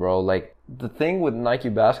to me, bro. Like, the thing with Nike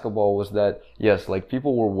basketball was that, yes, like,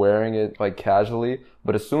 people were wearing it, like, casually,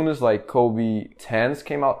 but as soon as, like, Kobe 10s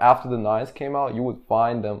came out, after the 9s came out, you would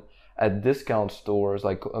find them at discount stores,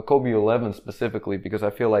 like Kobe 11 specifically, because I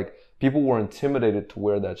feel like people were intimidated to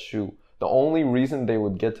wear that shoe. The only reason they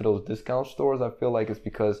would get to those discount stores, I feel like, is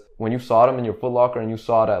because when you saw them in your Foot Locker and you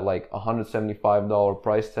saw that like $175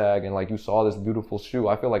 price tag and like you saw this beautiful shoe,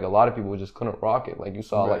 I feel like a lot of people just couldn't rock it. Like you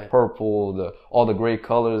saw like purple, all the great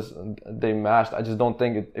colors, they matched. I just don't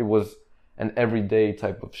think it was an everyday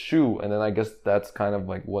type of shoe. And then I guess that's kind of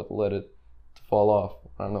like what led it to fall off.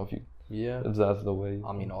 I don't know if that's the way.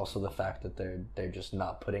 I mean, also the fact that they're just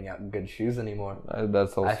not putting out good shoes anymore.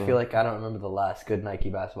 That's also. I feel like I don't remember the last good Nike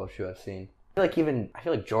basketball shoe I've seen. I feel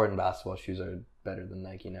like Jordan basketball shoes are better than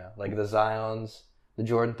Nike now. Like the Zions, the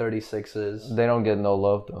Jordan 36s. They don't get no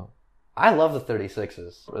love though. I love the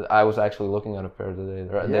 36s. I was actually looking at a pair today.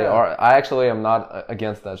 They are. I actually am not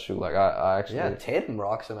against that shoe. Like I actually. Yeah, Tatum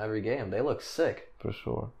rocks them every game. They look sick. For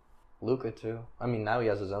sure. Luka too. I mean, now he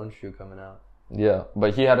has his own shoe coming out. Yeah,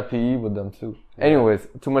 but he had a PE with them too. Yeah. Anyways,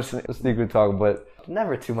 too much sneaker talk, but...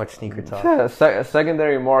 Never too much sneaker talk. Yeah,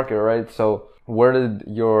 secondary market, right? So where did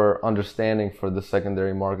your understanding for the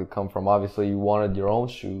secondary market come from? Obviously, you wanted your own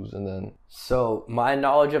shoes and then... So my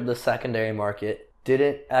knowledge of the secondary market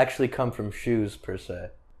didn't actually come from shoes per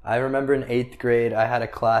se. I remember in 8th grade, I had a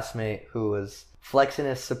classmate who was flexing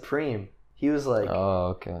his Supreme. He was like,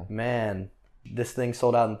 oh, okay. Man... This thing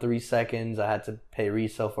sold out in 3 seconds. I had to pay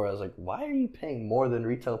resale for it. I was like, why are you paying more than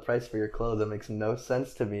retail price for your clothes? That makes no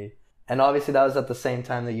sense to me. And obviously that was at the same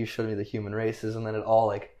time that you showed me the human races, and then it all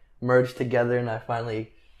like merged together and I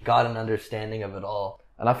finally got an understanding of it all.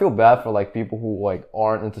 And I feel bad for like people who like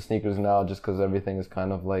aren't into sneakers now just because everything is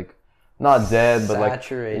kind of like not dead, but like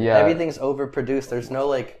saturated. Yeah, everything's overproduced. There's no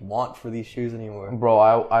like want for these shoes anymore. Bro,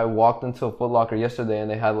 I walked into a Foot Locker yesterday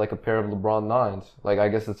and they had like a pair of LeBron 9s. Like I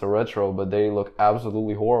guess it's a retro, but they look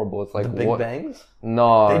absolutely horrible. It's like the Big Bangs?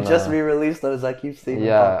 No, they just re-released those. I keep seeing them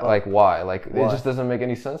pop up. Like why? Like it just doesn't make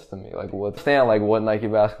any sense to me. Like what Nike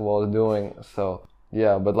basketball is doing. So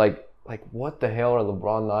yeah, but like what the hell are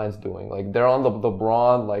LeBron 9s doing? Like they're on the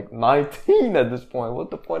LeBron like 19 at this point.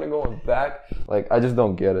 What's the point of going back? Like I just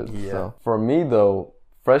don't get it. Yeah. So for me though,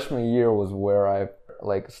 freshman year was where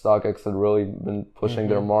StockX had really been pushing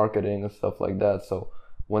their marketing and stuff like that. So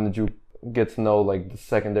when did you get to know like the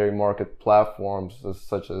secondary market platforms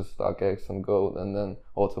such as StockX and GOAT, and then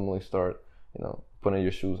ultimately start, putting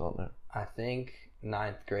your shoes on there? I think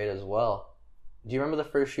 9th grade as well. Do you remember the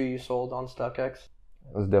first shoe you sold on StockX?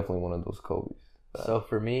 It was definitely one of those Kobe's. So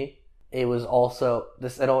for me, it was also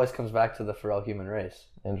it always comes back to the Pharrell Human Race.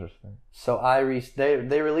 Interesting. So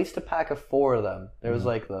they released a pack of 4 of them. There was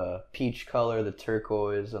like the peach color, the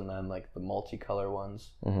turquoise, and then like the multicolor ones.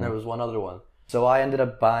 And there was one other one. So I ended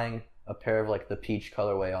up buying a pair of like the peach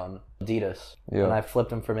colorway on Adidas. Yeah. And I flipped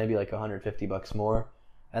them for maybe like $150 more.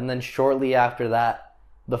 And then shortly after that,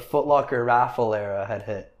 the Foot Locker raffle era had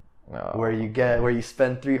hit. Oh. Where you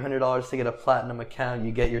spend $300 to get a platinum account,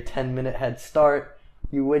 you get your 10-minute head start,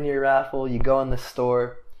 you win your raffle, you go in the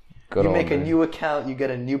store, you make a new account, you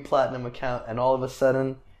get a new platinum account, and all of a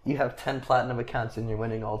sudden you have 10 platinum accounts and you're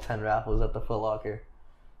winning all 10 raffles at the Foot Locker.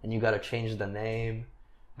 And you gotta change the name,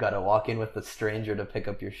 gotta walk in with a stranger to pick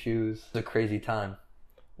up your shoes. It's a crazy time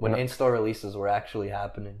when in-store releases were actually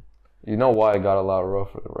happening. You know why it got a lot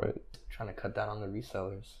rougher, right? Trying to cut down on the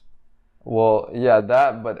resellers. Well, yeah,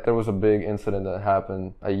 but there was a big incident that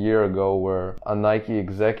happened a year ago where a Nike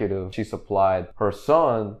executive, she supplied her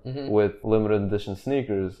son with limited edition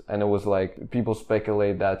sneakers, and it was like, people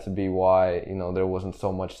speculate that to be why, there wasn't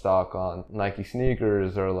so much stock on Nike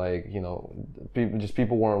sneakers, or like,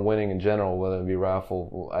 people weren't winning in general, whether it be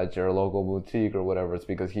raffle at your local boutique or whatever. It's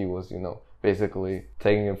because he was, basically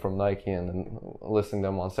taking it from Nike and then listing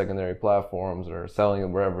them on secondary platforms or selling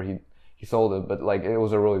them wherever he sold it. But like it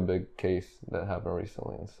was a really big case that happened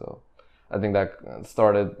recently, and so I think that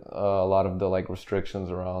started a lot of the like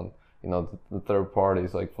restrictions around the third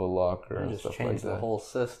parties like Foot Locker and stuff like that. Just changed the whole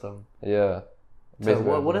system. Yeah. So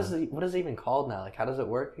what is it even called now? Like how does it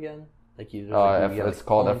work again? Like it's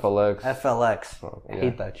called FLX. FLX. Oh, I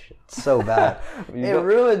hate that shit. It's so bad. It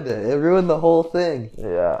ruined it. It ruined the whole thing.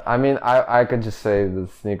 Yeah. I mean, I could just say the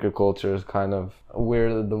sneaker culture is kind of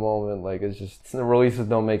weird at the moment. Like, it's just, the releases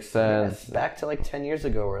don't make sense. Yeah, it's back to like 10 years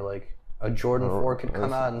ago where like a Jordan 4 could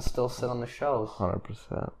come out and still sit on the shelves.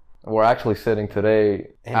 100%. We're actually sitting today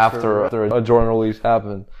after a Jordan release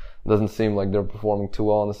happened. Doesn't seem like they're performing too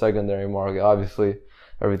well in the secondary market. Obviously,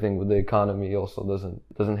 everything with the economy also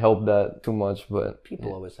doesn't help that too much. But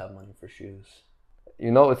People always have money for shoes.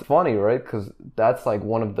 it's funny, right? Because that's like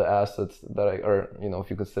one of the assets that if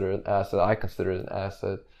you consider it an asset, I consider it an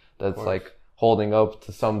asset that's like holding up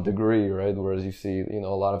to some degree, right? Whereas you see, a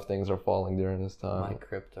lot of things are falling during this time. My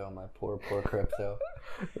crypto, my poor crypto.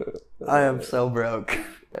 I am so broke.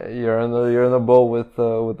 You're in the boat with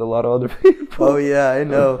a lot of other people. Oh yeah, I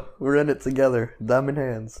know. We're in it together. Diamond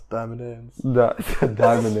hands. Diamond hands. They're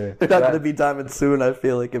not gonna be diamond soon. I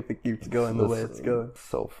feel like if it keeps going the way it's going.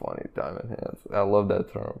 So funny, diamond hands. I love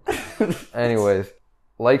that term. Anyways,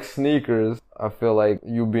 like sneakers, I feel like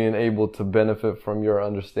you being able to benefit from your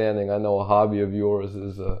understanding. I know a hobby of yours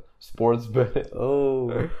is sports betting.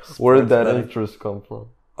 Oh, where did that interest come from?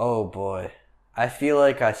 Oh boy. I feel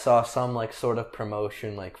like I saw some like sort of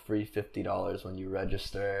promotion, like free $50 when you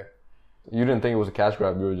register. You didn't think it was a cash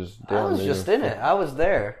grab, you were just I was just in it. I was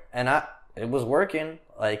there. And it was working.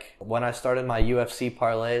 Like when I started my UFC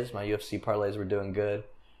parlays were doing good.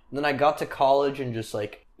 And then I got to college and just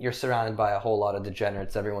like, you're surrounded by a whole lot of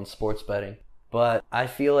degenerates. Everyone's sports betting. But I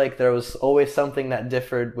feel like there was always something that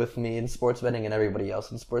differed with me in sports betting and everybody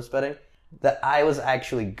else in sports betting, that I was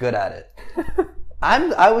actually good at it.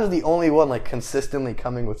 I was the only one like consistently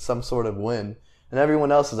coming with some sort of win, and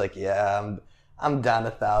everyone else is like, yeah, I'm down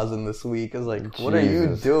 1,000 this week. I was like, what are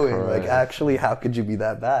you doing? Christ. Like, actually, how could you be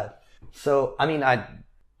that bad? So, I mean,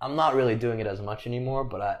 I'm not really doing it as much anymore,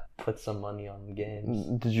 but I put some money on games.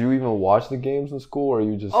 Did you even watch the games in school, or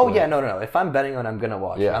you just? Oh yeah, no. If I'm betting on, I'm gonna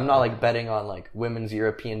watch it. I'm not like betting on like women's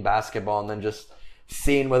European basketball and then just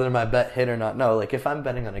seeing whether my bet hit or not. No, like if I'm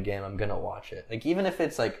betting on a game, I'm gonna watch it. Like even if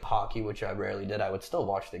it's like hockey, which I rarely did, I would still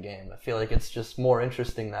watch the game. I feel like it's just more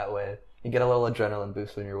interesting that way. You get a little adrenaline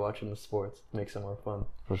boost when you're watching the sports. It makes it more fun.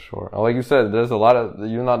 For sure. Like you said, there's a lot of,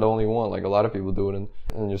 you're not the only one. Like a lot of people do it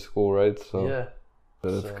in your school, right? So yeah.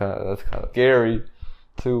 That's kind of scary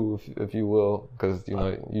too, if you will, because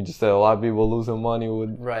you just said a lot of people losing money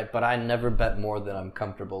with. Right, but I never bet more than I'm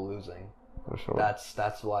comfortable losing. For sure.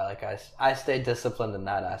 That's why like I stay disciplined in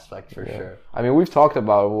that aspect for sure. I mean, we've talked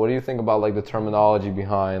about, what do you think about like the terminology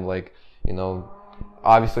behind like,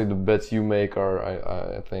 obviously the bets you make are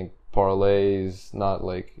I think parlays, not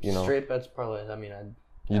like, straight bets, parlays. I mean,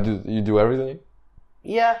 you do everything?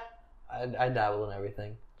 Yeah. I dabble in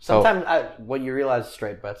everything. Sometimes what you realize,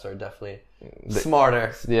 straight bets are definitely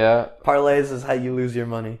smarter. Yeah. Parlays is how you lose your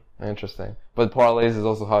money. Interesting. But parlays is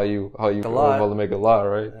also how you are able to make a lot,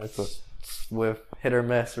 right? It's with hit or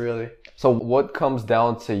miss, really. So what comes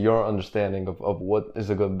down to your understanding of what is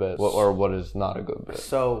a good bet or what is not a good bet?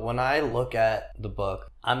 So when I look at the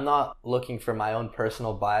book, I'm not looking for my own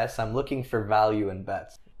personal bias. I'm looking for value in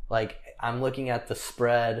bets. Like, I'm looking at the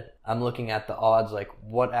spread. I'm looking at the odds. Like,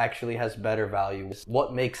 what actually has better value?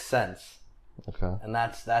 What makes sense? Okay. And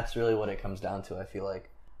that's really what it comes down to, I feel like.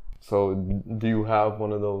 So do you have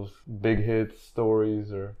one of those big hit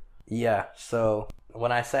stories or? Yeah. So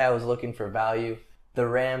when I say I was looking for value, the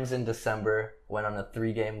Rams in December went on a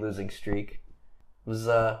 3-game losing streak. It was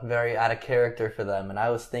very out of character for them. And I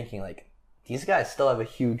was thinking, like, these guys still have a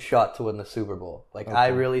huge shot to win the Super Bowl. Like, okay. I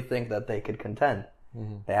really think that they could contend.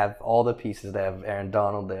 Mm-hmm. They have all the pieces. They have Aaron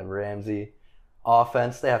Donald. They have Ramsey.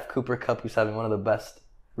 Offense, they have Cooper Kupp, who's having one of the best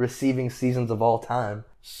receiving seasons of all time.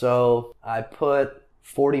 So I put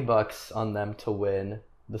 $40 on them to win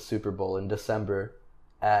the Super Bowl in December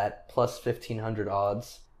at plus 1,500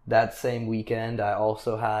 odds. That same weekend, I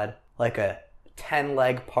also had like a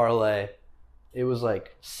 10-leg parlay. It was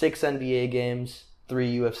like 6 NBA games,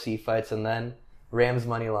 3 UFC fights, and then Rams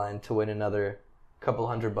money line to win another couple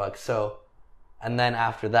 $100. So, and then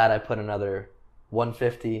after that, I put another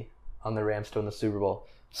 $150 on the Rams to win the Super Bowl.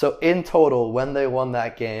 So in total, when they won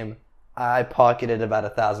that game, I pocketed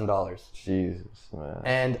about $1,000. Jesus, man.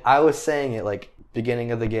 And I was saying it like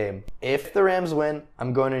beginning of the game. If the Rams win,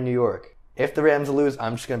 I'm going to New York. If the Rams lose,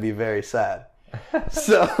 I'm just going to be very sad.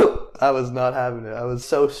 So I was not having it. I was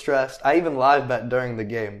so stressed. I even live bet during the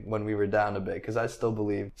game when we were down a bit because I still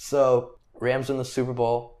believe. So Rams win the Super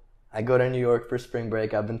Bowl. I go to New York for spring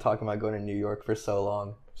break. I've been talking about going to New York for so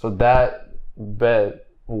long. So that bet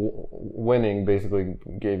winning basically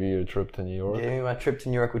gave you your trip to New York? Gave me my trip to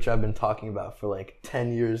New York, which I've been talking about for like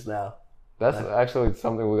 10 years now. That's actually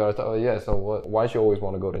something we got to talk about. Yeah, so why did you always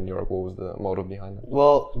want to go to New York? What was the motive behind it?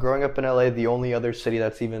 Well, growing up in LA, the only other city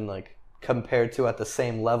that's even like compared to at the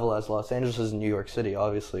same level as Los Angeles is New York City,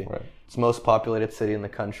 obviously. Right. It's the most populated city in the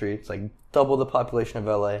country. It's like double the population of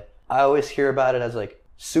LA. I always hear about it as like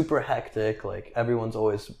super hectic, like everyone's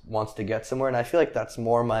always wants to get somewhere, and I feel like that's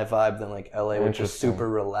more my vibe than like LA, which is super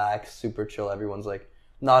relaxed, super chill. Everyone's like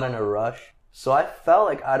not in a rush. So I felt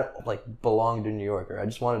like I'd like belonged in New York, or I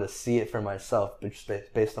just wanted to see it for myself, but just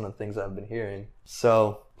based on the things I've been hearing.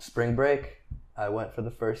 So spring break, I went for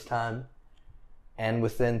the first time, and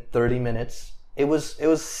within 30 minutes, it was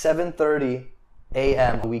 7:30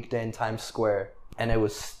 a.m. weekday in Times Square, and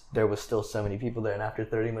there was still so many people there. And after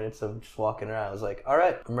 30 minutes of just walking around, I was like, all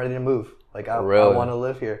right, I'm ready to move. Like I want to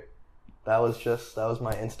live here. That was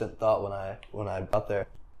my instant thought when I got there.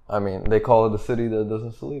 I mean, they call it the city that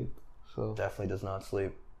doesn't sleep. So Definitely does not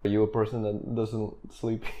sleep. are you a person that doesn't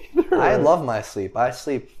sleep either? I love my sleep. I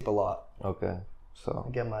sleep a lot. Okay, so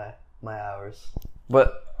I get my hours.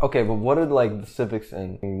 But what are like the civics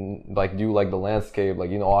and like do you like the landscape? Like,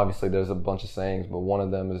 you know, obviously there's a bunch of sayings, but one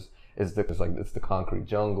of them is it's the concrete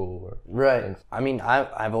jungle or Right. things. I mean,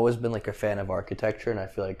 I've always been like a fan of architecture, and I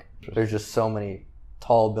feel like there's just so many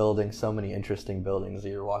tall buildings, so many interesting buildings that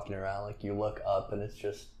you're walking around. Like you look up and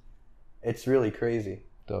it's really crazy.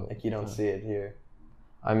 Dope. Like you don't see it here.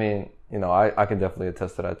 I mean, you know, I can definitely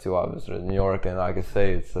attest to that too. I visited New York, and I can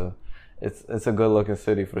say it's a good looking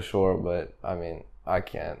city for sure. But I mean, I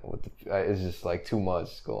can't it's just like too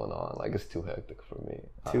much going on. Like it's too hectic for me.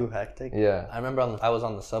 Too hectic? Yeah. I remember I was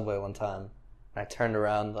on the subway one time, and I turned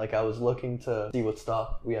around, like I was looking to see what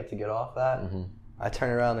stop we had to get off at. Mm-hmm. I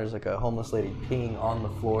turned around, there's like a homeless lady peeing on the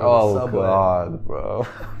floor of the subway. Oh God, bro.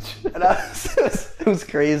 And it was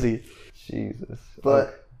crazy. Jesus.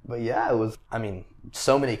 But yeah, it was, I mean,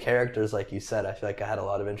 so many characters, like you said. I feel like I had a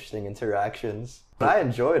lot of interesting interactions. But I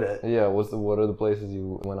enjoyed it. Yeah, what are the places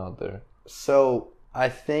you went out there? So I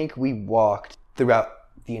think we walked throughout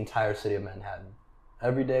the entire city of Manhattan.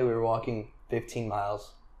 Every day we were walking 15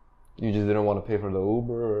 miles. You just didn't want to pay for the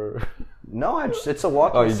Uber, or? No, it's a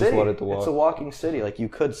walking city. Just wanted to walk. It's a walking city. Like you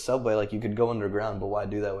could subway, like you could go underground, but why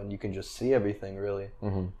do that when you can just see everything, really?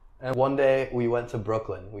 Mm-hmm. And one day we went to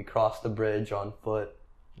Brooklyn. We crossed the bridge on foot.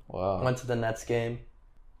 Wow. Went to the Nets game.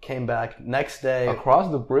 Came back. Next day.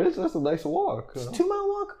 Across the bridge? That's a nice walk. It's a 2-mile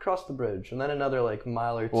walk across the bridge. And then another like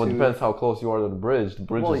mile or two. Well, it depends how close you are to the bridge. The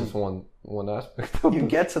bridge is just one aspect of you it.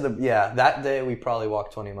 get to that day we probably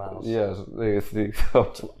walked 20 miles. Yeah,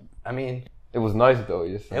 so. I mean. It was nice though,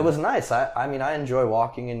 you said. It was nice. I mean, I enjoy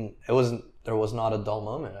walking, and there was not a dull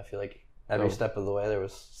moment. I feel like every step of the way there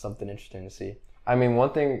was something interesting to see. I mean,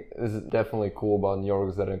 one thing is definitely cool about New York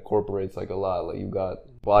is that it incorporates like a lot. Like you got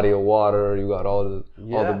body of water, you got all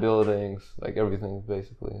the buildings, like everything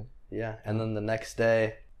basically. Yeah, and then the next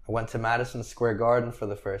day I went to Madison Square Garden for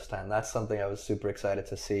the first time. That's something I was super excited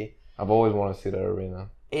to see. I've always wanted to see that arena.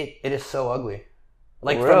 It is so ugly.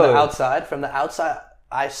 Like Really? From the outside,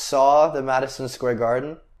 I saw the Madison Square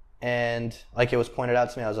Garden, and like it was pointed out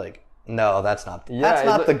to me, I was like, no, that's not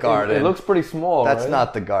the garden. It looks pretty small. That's right?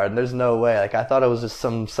 not the garden. There's no way. Like I thought it was just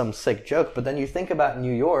some sick joke. But then you think about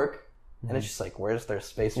New York, and it's just like, where's their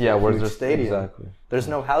space for a huge stadium? Exactly. There's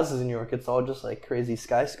no houses in New York. It's all just like crazy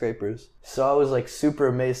skyscrapers. So I was like super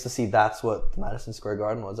amazed to see that's what the Madison Square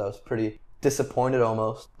Garden was. I was pretty disappointed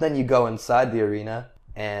almost. Then you go inside the arena,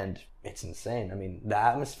 and it's insane. I mean, the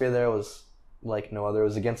atmosphere there was like no other. It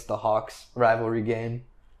was against the Hawks rivalry game.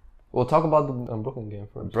 Well, talk about the Brooklyn game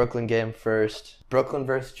first. Brooklyn game first. Brooklyn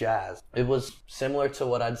versus Jazz. It was similar to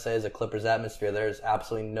what I'd say is a Clippers atmosphere. There's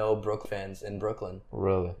absolutely no Brooklyn fans in Brooklyn.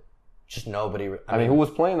 Really? Just nobody. I mean, who was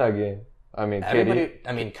playing that game? I mean, everybody. KD?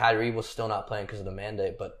 I mean, Kyrie was still not playing because of the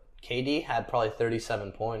mandate, but KD had probably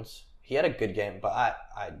 37 points. He had a good game, but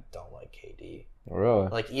I don't like KD. Really?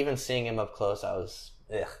 Like, even seeing him up close, I was,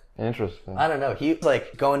 ugh. Interesting. I don't know. He was,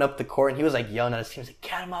 like, going up the court, and he was, like, yelling at his team. He was like,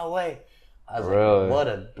 get him out of the way. I was really?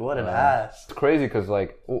 like, what an ass. It's crazy because,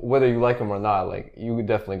 like, whether you like him or not, like, you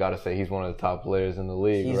definitely got to say he's one of the top players in the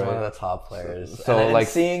league, He's right? one of the top players. So and like,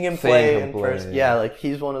 seeing him play in play, person, yeah, like,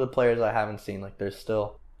 he's one of the players I haven't seen. Like, I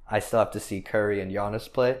still have to see Curry and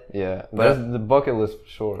Giannis play. Yeah, but there's the bucket list for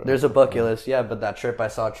sure. There's a bucket list, yeah, but that trip I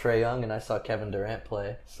saw Trae Young and I saw Kevin Durant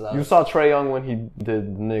play. So you saw Trae Young when he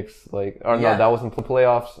did the Knicks, like, or no, that was in the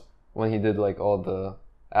playoffs when he did, like, all the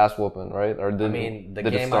ass whooping, right? Or the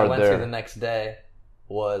game I went to the next day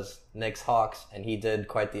was Knicks Hawks, and he did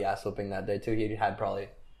quite the ass whooping that day too.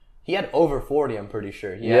 He had over 40, I'm pretty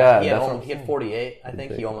sure. He had 48, I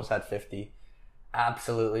think. He almost had 50.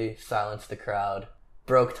 Absolutely silenced the crowd.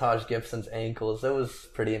 Broke Taj Gibson's ankles. It was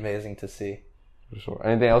pretty amazing to see. For sure.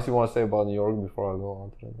 Anything else you want to say about New York before I go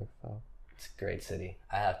on to the next town? It's a great city.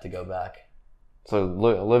 I have to go back. So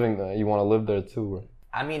living there, you want to live there too, right?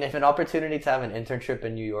 I mean, if an opportunity to have an internship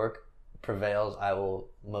in New York prevails, I will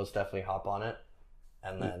most definitely hop on it.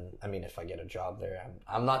 And then, I mean, if I get a job there,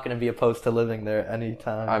 I'm not going to be opposed to living there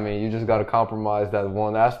anytime. I mean, you just got to compromise that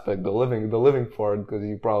one aspect, the living part, because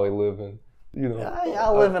you probably live in you know.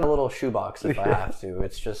 I'll live in a little shoebox if I have to.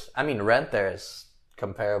 It's just, I mean, rent there is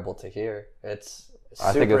comparable to here. It's super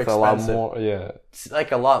I think it's expensive. a lot more, yeah. It's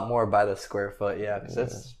like a lot more by the square foot, yeah, because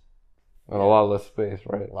it's and a lot less space,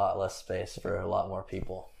 right? a lot less space for a lot more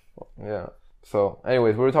people. Yeah. So,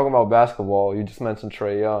 anyways, we were talking about basketball. You just mentioned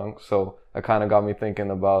Trae Young, so that kind of got me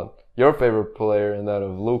thinking about your favorite player and that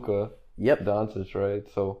of Luka. Yep. Doncic, right?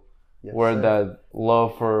 So, Yes, where did sir. that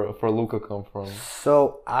love for Luka come from?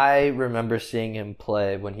 So I remember seeing him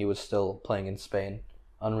play when he was still playing in Spain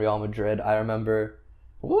on Real Madrid. I remember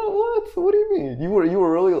What? What do you mean? You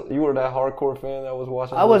were that hardcore fan that was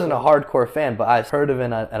watching? I wasn't a hardcore fan, but I've heard of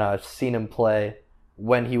him and I've seen him play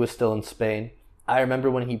when he was still in Spain. I remember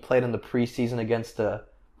when he played in the preseason against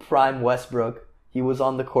prime Westbrook. He was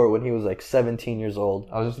on the court when he was like 17 years old.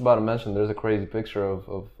 I was just about to mention there's a crazy picture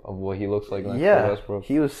of what he looks like next to Yeah, Westbrook.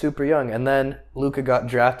 he was super young. And then Luka got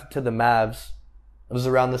drafted to the Mavs. It was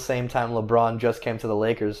around the same time LeBron just came to the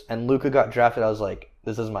Lakers. And Luka got drafted. I was like,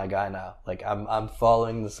 this is my guy now. Like, I'm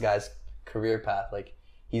following this guy's career path. Like,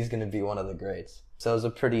 he's going to be one of the greats. So it was a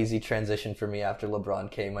pretty easy transition for me after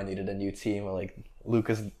LeBron came. I needed a new team. Like,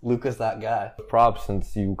 Luka's that guy. Props,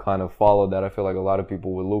 since you kind of followed that. I feel like a lot of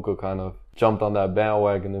people with Luka kind of jumped on that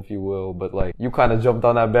bandwagon, if you will. But like, you kind of jumped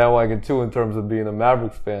on that bandwagon too in terms of being a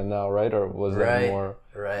Mavericks fan now, right? Or was that more?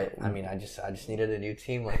 Right. I mean, I just needed a new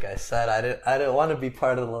team. Like I said, I didn't want to be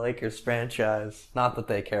part of the Lakers franchise. Not that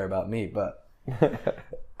they care about me, but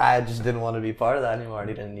I just didn't want to be part of that anymore. I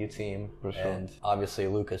needed a new team. For sure. And obviously,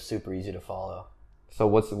 Luka's super easy to follow. So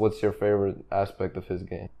what's your favorite aspect of his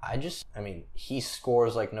game? I mean, he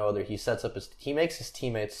scores like no other. He makes his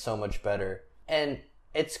teammates so much better. And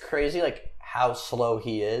it's crazy like how slow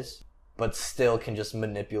he is, but still can just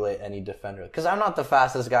manipulate any defender. Because I'm not the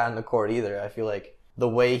fastest guy on the court either. I feel like the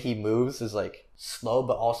way he moves is like slow,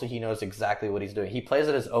 but also he knows exactly what he's doing. He plays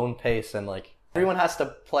at his own pace, and like everyone has to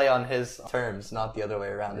play on his terms, not the other way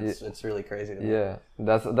around. It's really crazy to me. Yeah,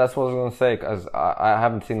 that's what I was gonna say, because I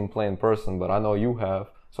haven't seen him play in person, but I know you have.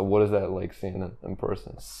 So what is that like seeing him in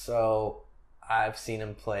person? So I've seen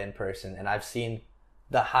him play in person, and I've seen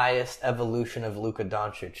the highest evolution of Luka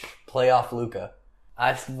Doncic, playoff Luka.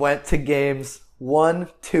 I went to games 1,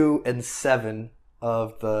 2, and 7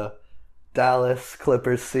 of the Dallas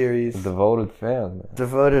Clippers series. Devoted fan, man.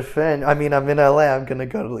 Devoted fan. I mean, I'm in LA. I'm going to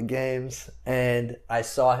go to the games. And I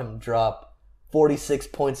saw him drop 46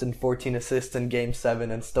 points and 14 assists in Game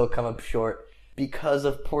 7 and still come up short because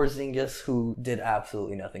of Porzingis, who did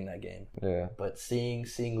absolutely nothing that game. Yeah. But seeing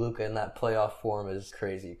Luka in that playoff form is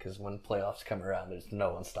crazy, because when playoffs come around, there's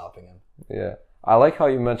no one stopping him. Yeah. I like how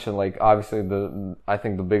you mentioned, like, obviously I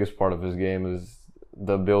think the biggest part of his game is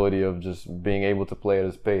the ability of just being able to play at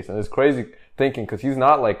his pace. And it's crazy thinking, because he's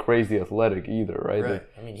not like crazy athletic either, right? Right.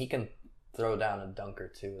 I mean, he can throw down a dunk or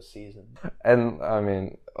two a season. And I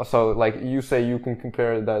mean, so like you say you can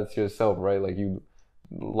compare that to yourself, right? Like you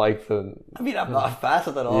like to... I mean, I'm not fast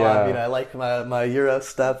at all. Yeah. I mean, I like my Euro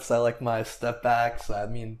steps. I like my step backs. I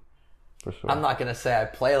mean, For sure. I'm not going to say I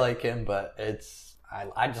play like him, but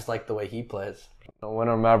I just like the way he plays. When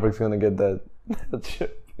are Mavericks going to get that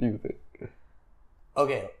chip, you think?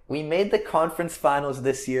 Okay, we made the conference finals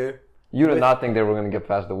this year. You did not think they were going to get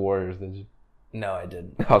past the Warriors, did you? No, I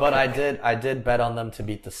didn't. Okay. But I did bet on them to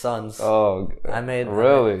beat the Suns. Oh,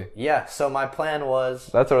 really? Yeah, so my plan was...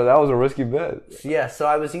 That was a risky bet. Yeah, so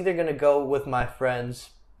I was either going to go with my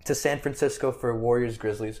friends to San Francisco for Warriors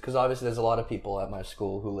Grizzlies, because obviously there's a lot of people at my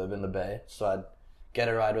school who live in the Bay, so I'd get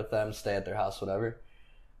a ride with them, stay at their house, whatever.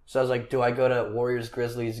 So I was like, do I go to Warriors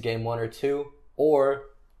Grizzlies game 1 or 2, or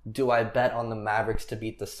do I bet on the Mavericks to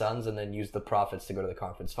beat the Suns and then use the profits to go to the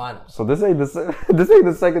conference finals? So this ain't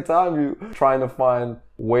the second time you trying to find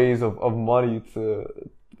ways of money to...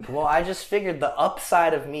 Well, I just figured the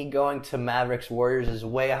upside of me going to Mavericks Warriors is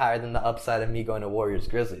way higher than the upside of me going to Warriors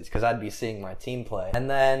Grizzlies, because I'd be seeing my team play. And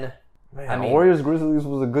then, Man, I mean, Warriors Grizzlies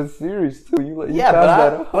was a good series too. You yeah, passed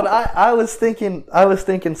that up. but I was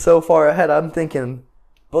thinking so far ahead. I'm thinking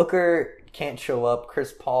Booker can't show up,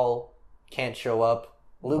 Chris Paul can't show up.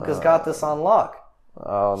 Luka's got this on lock.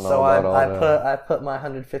 Oh no! So I put my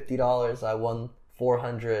 $150. I won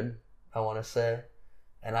 $400. I want to say.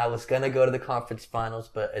 And I was going to go to the conference finals,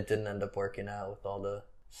 but it didn't end up working out with all the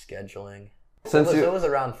scheduling. It was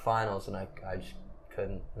around finals, and I just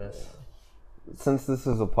couldn't miss. Since this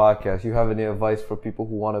is a podcast, you have any advice for people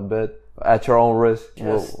who want to bet at your own risk?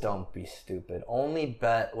 Just don't be stupid. Only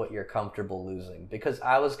bet what you're comfortable losing. Because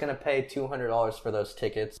I was going to pay $200 for those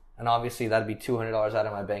tickets, and obviously that'd be $200 out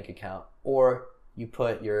of my bank account. Or you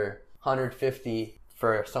put your $150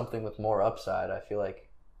 for something with more upside. I feel like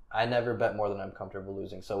I never bet more than I'm comfortable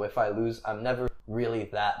losing. So if I lose, I'm never really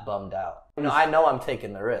that bummed out. I know I'm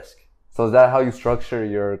taking the risk. So is that how you structure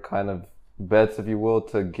your kind of bets, if you will,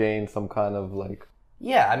 to gain some kind of like...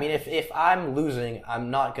 Yeah, I mean, if I'm losing,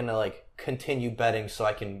 I'm not going to like continue betting so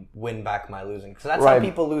I can win back my losing. Because that's how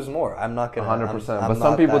people lose more. I'm not going to... 100%. But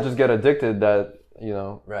some people just get addicted that, you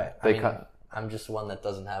know... Right. I'm just one that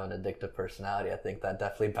doesn't have an addictive personality. I think that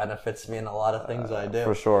definitely benefits me in a lot of things I do.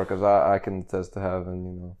 For sure, because I can attest to having,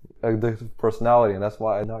 you know, addictive personality, and that's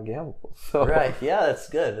why I not gamble. So. Right, yeah, that's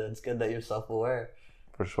good. It's good that you're self-aware.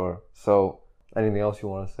 For sure. So, anything else you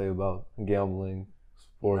want to say about gambling,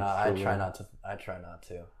 sports? No, I try not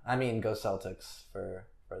to. I mean, go Celtics for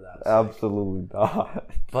that. Absolutely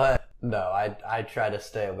not. But, no, I try to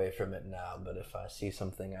stay away from it now, but if I see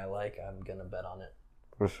something I like, I'm going to bet on it.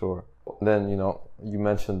 For sure. Then, you know, you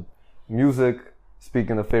mentioned music.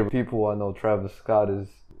 Speaking of favorite people, I know Travis Scott is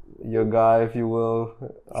your guy, if you will.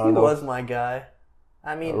 He was my guy.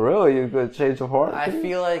 I mean... Really? You could change of heart? I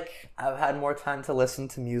feel like I've had more time to listen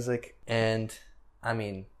to music, and, I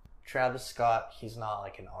mean, Travis Scott, he's not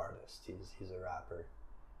like an artist. He's a rapper.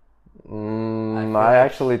 I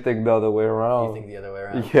actually think the other way around. You think the other way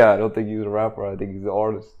around? Yeah, I don't think he's a rapper. I think he's an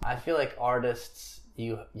artist. I feel like artists...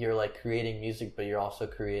 You're like creating music, but you're also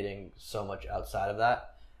creating so much outside of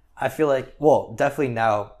that. I feel like, well, definitely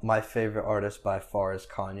now my favorite artist by far is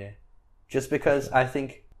Kanye. Just because I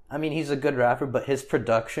mean, he's a good rapper, but his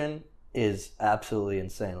production is absolutely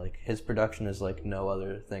insane. Like, his production is like no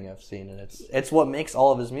other thing I've seen, and it's what makes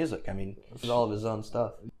all of his music. I mean, it's all of his own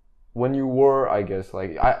stuff. When you were, I guess,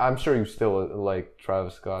 like, I'm sure you still like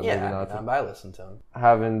Travis Scott. Yeah, maybe not I listen to him.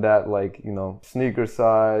 Having that, like, you know, sneaker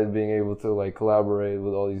side, being able to, like, collaborate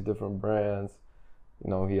with all these different brands. You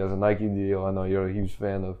know, he has a Nike deal. I know you're a huge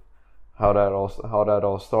fan of how that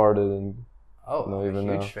all started. And, oh, you know, I'm even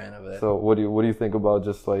a huge now. fan of it. So what do you think about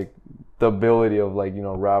just, like, the ability of, like, you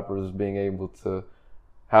know, rappers being able to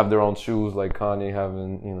have their own shoes, like Kanye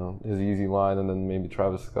having, you know, his Yeezy line, and then maybe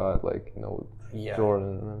Travis Scott, like, you know, yeah,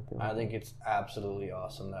 Jordan and everything. I think it's absolutely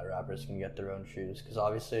awesome that rappers can get their own shoes, because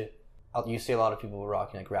obviously you see a lot of people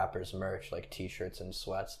rocking like rappers merch, like t-shirts and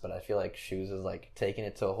sweats, but I feel like shoes is like taking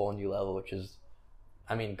it to a whole new level, which is,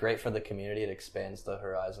 I mean, great for the community. It expands the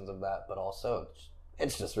horizons of that, but also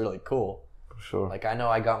it's just really cool. For sure. Like, I know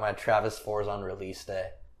I got my Travis 4s on release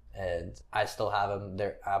day, and I still have them.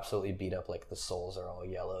 They're absolutely beat up, like the soles are all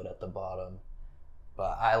yellowed at the bottom,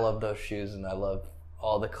 but I love those shoes, and I love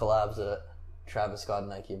all the collabs that Travis Scott and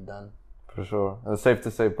Nike have done. For sure. And it's safe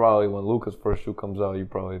to say probably when Luka's first shoe comes out, you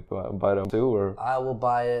probably buy them too, or? I will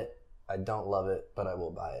buy it. I don't love it, but I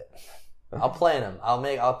will buy it. I'll play in them.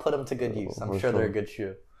 I'll put them to good use. I'm sure they're a good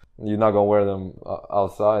shoe. You're not gonna wear them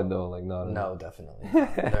outside though, like not. No, definitely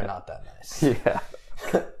not. They're not that nice. Yeah.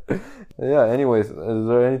 Yeah. Anyways, is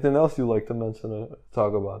there anything else you'd like to mention or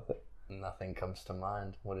talk about that? Nothing comes to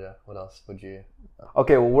mind. What else would you?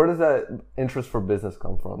 Okay, well, where does that interest for business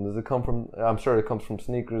come from? Does it come from? I'm sure it comes from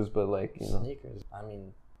sneakers, but like, you know. Sneakers. I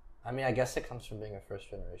mean, I guess it comes from being a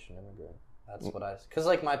first-generation immigrant. That's what because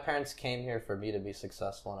like my parents came here for me to be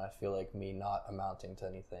successful, and I feel like me not amounting to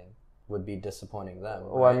anything would be disappointing them.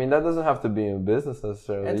 Right? Well, I mean, that doesn't have to be in business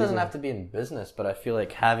necessarily. It doesn't have to be in business, but I feel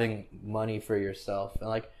like having money for yourself and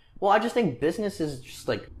like, well, I just think business is just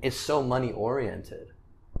like, it's so money oriented.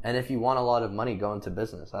 And if you want a lot of money, go into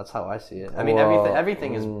business. That's how I see it. I mean,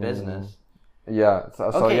 everything is business. Yeah.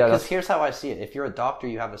 Okay, because here's how I see it. If you're a doctor,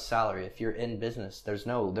 you have a salary. If you're in business, there's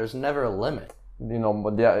never a limit. You know,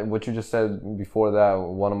 but yeah, what you just said before that,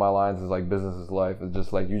 one of my lines is like, business is life. It's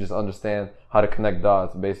just like, you just understand how to connect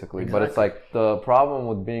dots, basically. Exactly. But it's like, the problem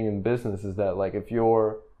with being in business is that, like, if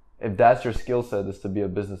that's your skill set, is to be a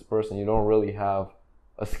business person, you don't really have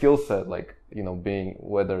a skill set, like, you know, being,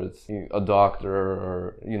 whether it's a doctor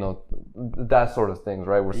or, you know, that sort of things,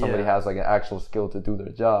 right? Where somebody has like an actual skill to do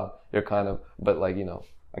their job. You're kind of, but like, you know,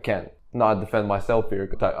 I can't not defend myself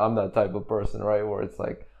here. I'm that type of person, right? Where it's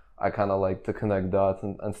like, I kind of like to connect dots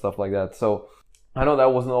and stuff like that. So I know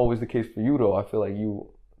that wasn't always the case for you though. I feel like you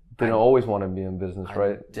didn't always want to be in business,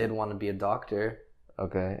 right? I did want to be a doctor.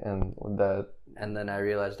 Okay. And that. And then I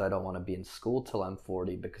realized I don't want to be in school till I'm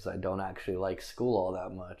 40 because I don't actually like school all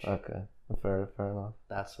that much. Okay. Fair enough.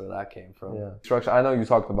 That's where that came from. Yeah. Structure. I know you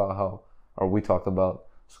talked about we talked about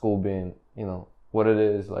school being, you know, what it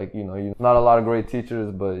is. Like, you know, not a lot of great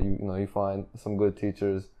teachers, but you know, you find some good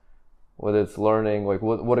teachers. Whether it's learning, like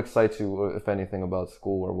what excites you, if anything, about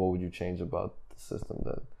school, or what would you change about the system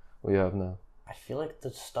that we have now? I feel like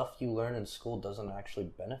the stuff you learn in school doesn't actually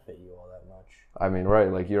benefit you all that much. I mean, right?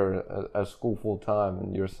 Like, you're at school full time,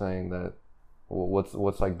 and you're saying that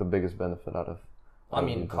what's like the biggest benefit out of? I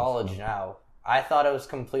mean, college now, I thought it was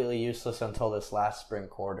completely useless until this last spring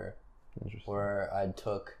quarter, Interesting. where I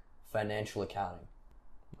took financial accounting.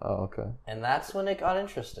 Oh, okay. And that's when it got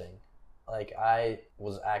interesting. Like, I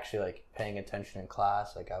was actually, like, paying attention in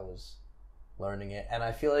class. Like, I was learning it. And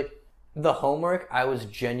I feel like the homework I was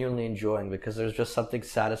genuinely enjoying because there's just something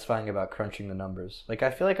satisfying about crunching the numbers. Like,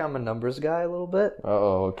 I feel like I'm a numbers guy a little bit.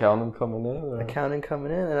 Uh-oh, accounting coming in? Or? Accounting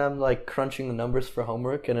coming in, and I'm, like, crunching the numbers for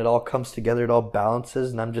homework, and it all comes together, it all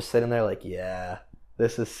balances, and I'm just sitting there like, yeah,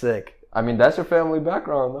 this is sick. I mean, that's your family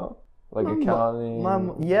background, though? Like accounting?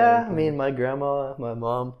 Yeah, I mean, my grandma, my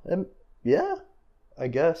mom, and yeah, I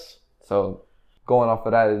guess. So, going off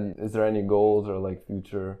of that, is there any goals or, like,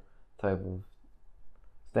 future type of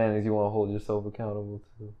standings you want to hold yourself accountable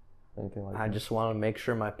to? Anything like that? I just want to make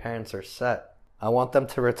sure my parents are set. I want them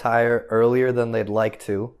to retire earlier than they'd like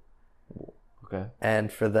to. Okay.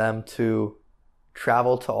 And for them to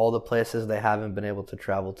travel to all the places they haven't been able to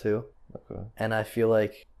travel to. Okay. And I feel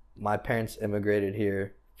like my parents immigrated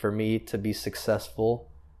here for me to be successful,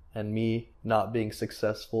 and me not being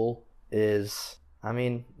successful is, I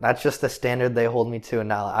mean, that's just the standard they hold me to, and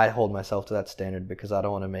now I hold myself to that standard because I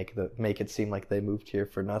don't want to make it seem like they moved here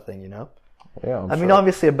for nothing, you know? Yeah, I mean,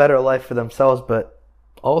 obviously a better life for themselves, but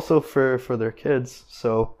also for their kids.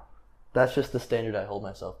 So that's just the standard I hold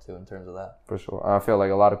myself to in terms of that. For sure. I feel like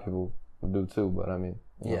a lot of people do too, but I mean,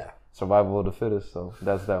 Yeah. Survival of the fittest, so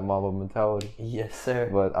that's that Mamba mentality. Yes, sir.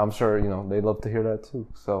 But I'm sure, they'd love to hear that too.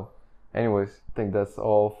 So, anyways, I think that's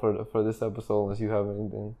all for this episode, unless you have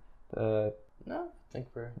anything to add. No, I think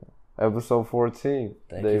we're... Episode 14.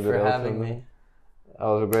 Thank David you for Elterman. having me. That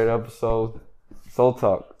was a great episode. Soul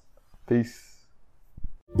Talk. Peace.